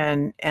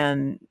 Yeah,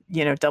 and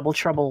Double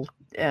Trouble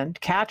and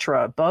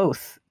Catra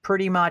both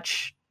pretty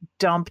much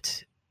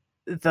dumped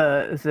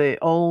the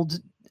old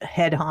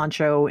head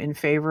honcho in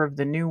favor of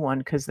the new one,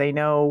 because they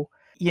know,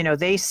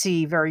 they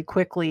see very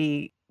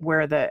quickly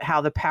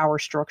how the power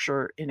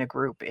structure in a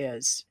group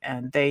is,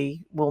 and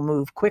they will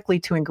move quickly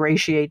to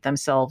ingratiate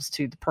themselves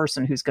to the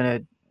person who's going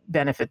to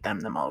benefit them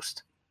the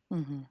most.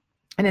 Mm-hmm.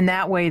 And in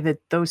that way, that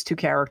those two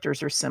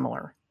characters are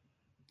similar.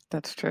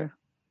 That's true.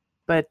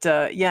 But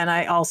and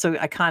I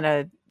kind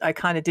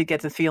of did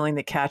get the feeling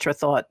that Catra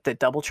thought that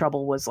Double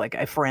Trouble was like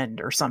a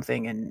friend or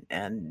something,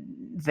 and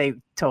they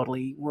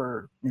totally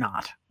were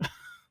not.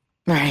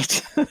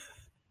 Right.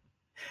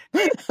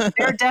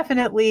 They're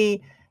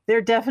definitely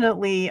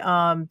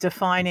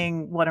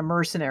defining what a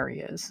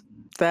mercenary is.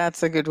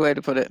 That's a good way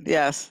to put it.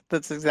 Yes,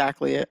 that's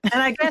exactly it.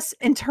 And I guess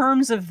in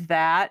terms of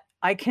that,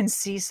 I can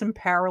see some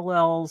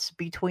parallels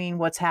between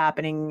what's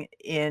happening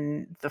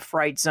in the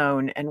Fright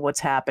Zone and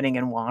what's happening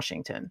in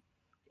Washington,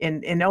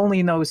 in only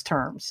in those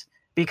terms,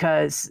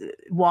 because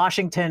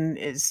Washington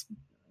is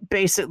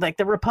basic, like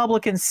the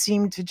Republicans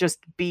seem to just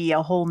be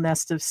a whole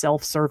nest of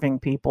self-serving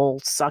people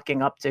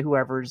sucking up to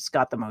whoever's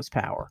got the most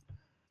power.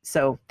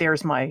 So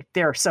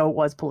so it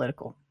was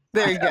political.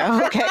 There you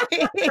go. Okay.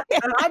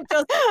 I'm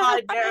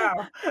justified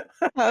now.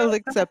 I'll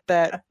accept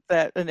that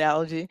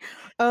analogy.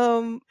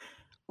 One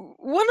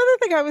other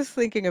thing I was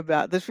thinking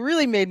about, this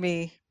really made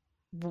me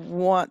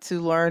want to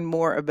learn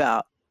more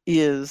about,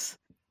 is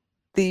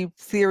the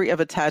theory of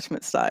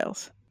attachment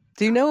styles.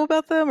 Do you know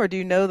about them, or do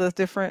you know the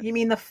different? You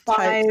mean the types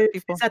 5? of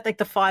people? Is that like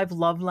the 5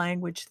 love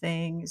language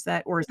thing? Is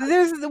that, or is that...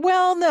 There's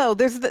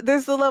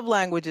the love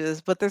languages,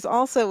 but there's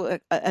also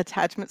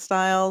attachment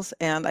styles,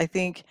 and I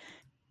think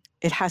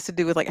it has to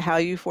do with like how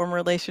you form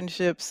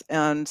relationships.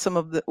 And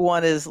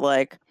one is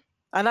like,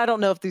 and I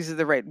don't know if these are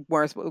the right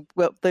words, but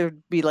well,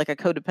 there'd be like a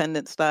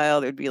codependent style,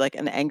 there'd be like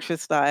an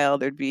anxious style,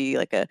 there'd be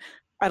like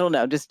I don't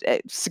know, just a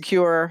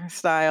secure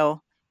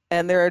style.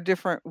 And there are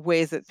different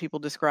ways that people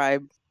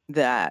describe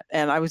that.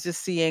 And I was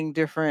just seeing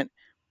different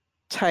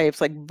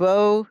types. Like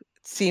Bo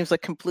seems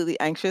like completely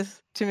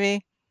anxious to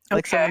me.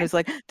 Like someone who's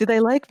like, did they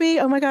like me?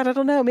 Oh my God, I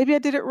don't know. Maybe I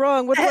did it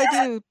wrong. What do I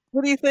do?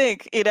 What do you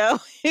think?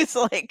 It's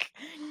like,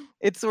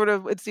 it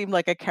seemed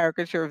like a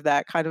caricature of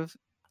that kind of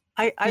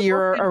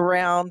fear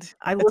around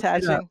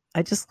attaching.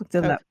 I just looked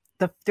it up.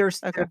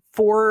 There's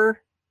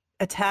 4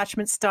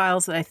 attachment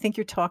styles that I think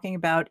you're talking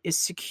about: is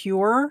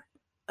secure,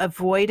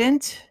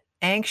 avoidant,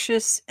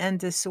 anxious, and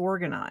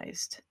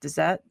disorganized. Does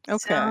that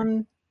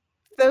sound?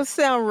 Those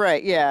sound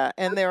right. Yeah.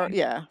 And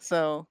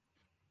so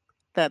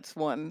that's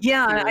one.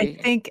 Yeah.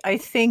 Theory. I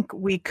think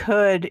we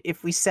could,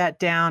 if we sat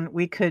down,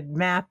 we could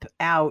map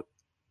out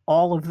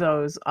all of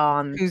those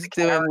on who's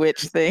doing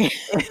which thing.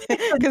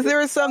 Because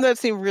there are some that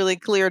seem really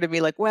clear to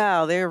me, like,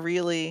 wow, they're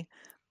really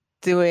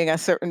doing a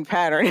certain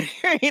pattern.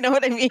 You know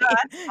what I mean?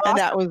 Awesome. And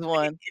that was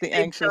one. The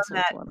anxious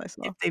was one I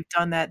saw. If they've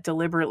done that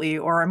deliberately,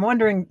 or I'm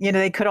wondering,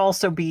 they could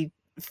also be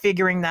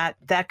figuring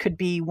that could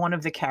be one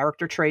of the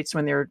character traits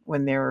when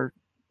they're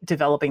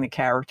developing the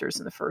characters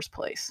in the first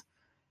place.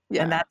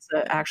 Yeah. And that's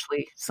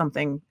actually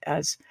something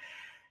as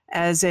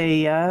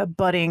a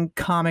budding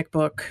comic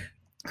book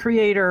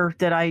creator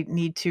that I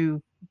need to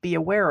be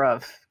aware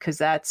of, because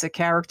that's a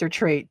character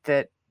trait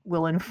that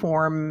will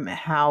inform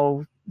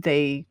how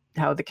the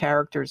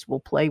characters will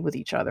play with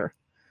each other.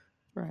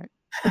 Right.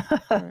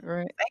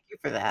 Right. Thank you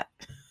for that.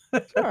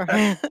 Sure.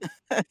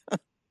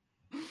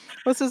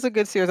 This is a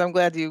good series. I'm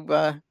glad you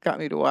got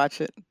me to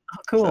watch it.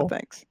 Oh, cool. So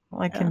thanks.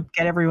 Well, I can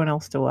get everyone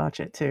else to watch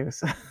it too.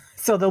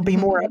 So there'll be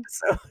more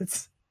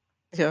episodes.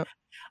 Yeah.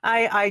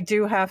 I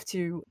do have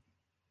to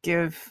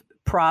give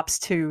props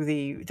to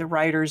the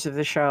writers of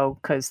the show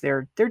because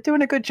they're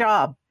doing a good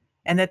job,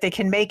 and that they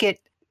can make it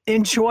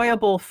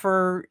enjoyable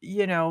for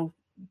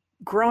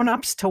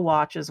grown-ups to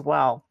watch as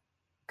well,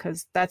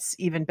 because that's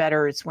even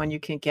better. It's when you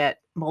can get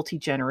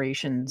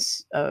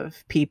multi-generations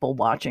of people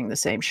watching the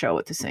same show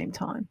at the same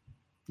time.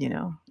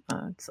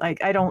 It's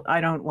like I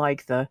don't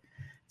like the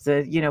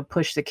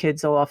push the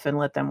kids off and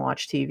let them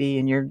watch TV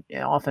and you're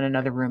off in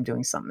another room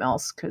doing something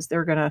else, because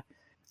they're gonna.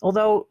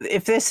 Although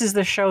if this is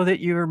the show that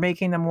you're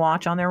making them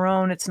watch on their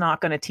own, it's not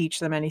going to teach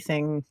them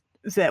anything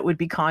that would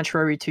be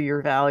contrary to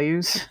your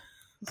values,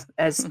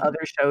 as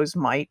other shows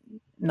might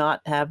not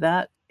have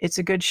that. It's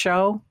a good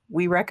show.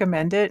 We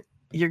recommend it.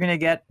 You're going to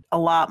get a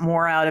lot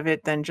more out of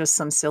it than just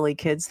some silly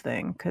kids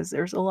thing, because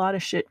there's a lot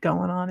of shit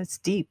going on. It's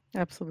deep.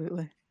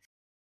 Absolutely.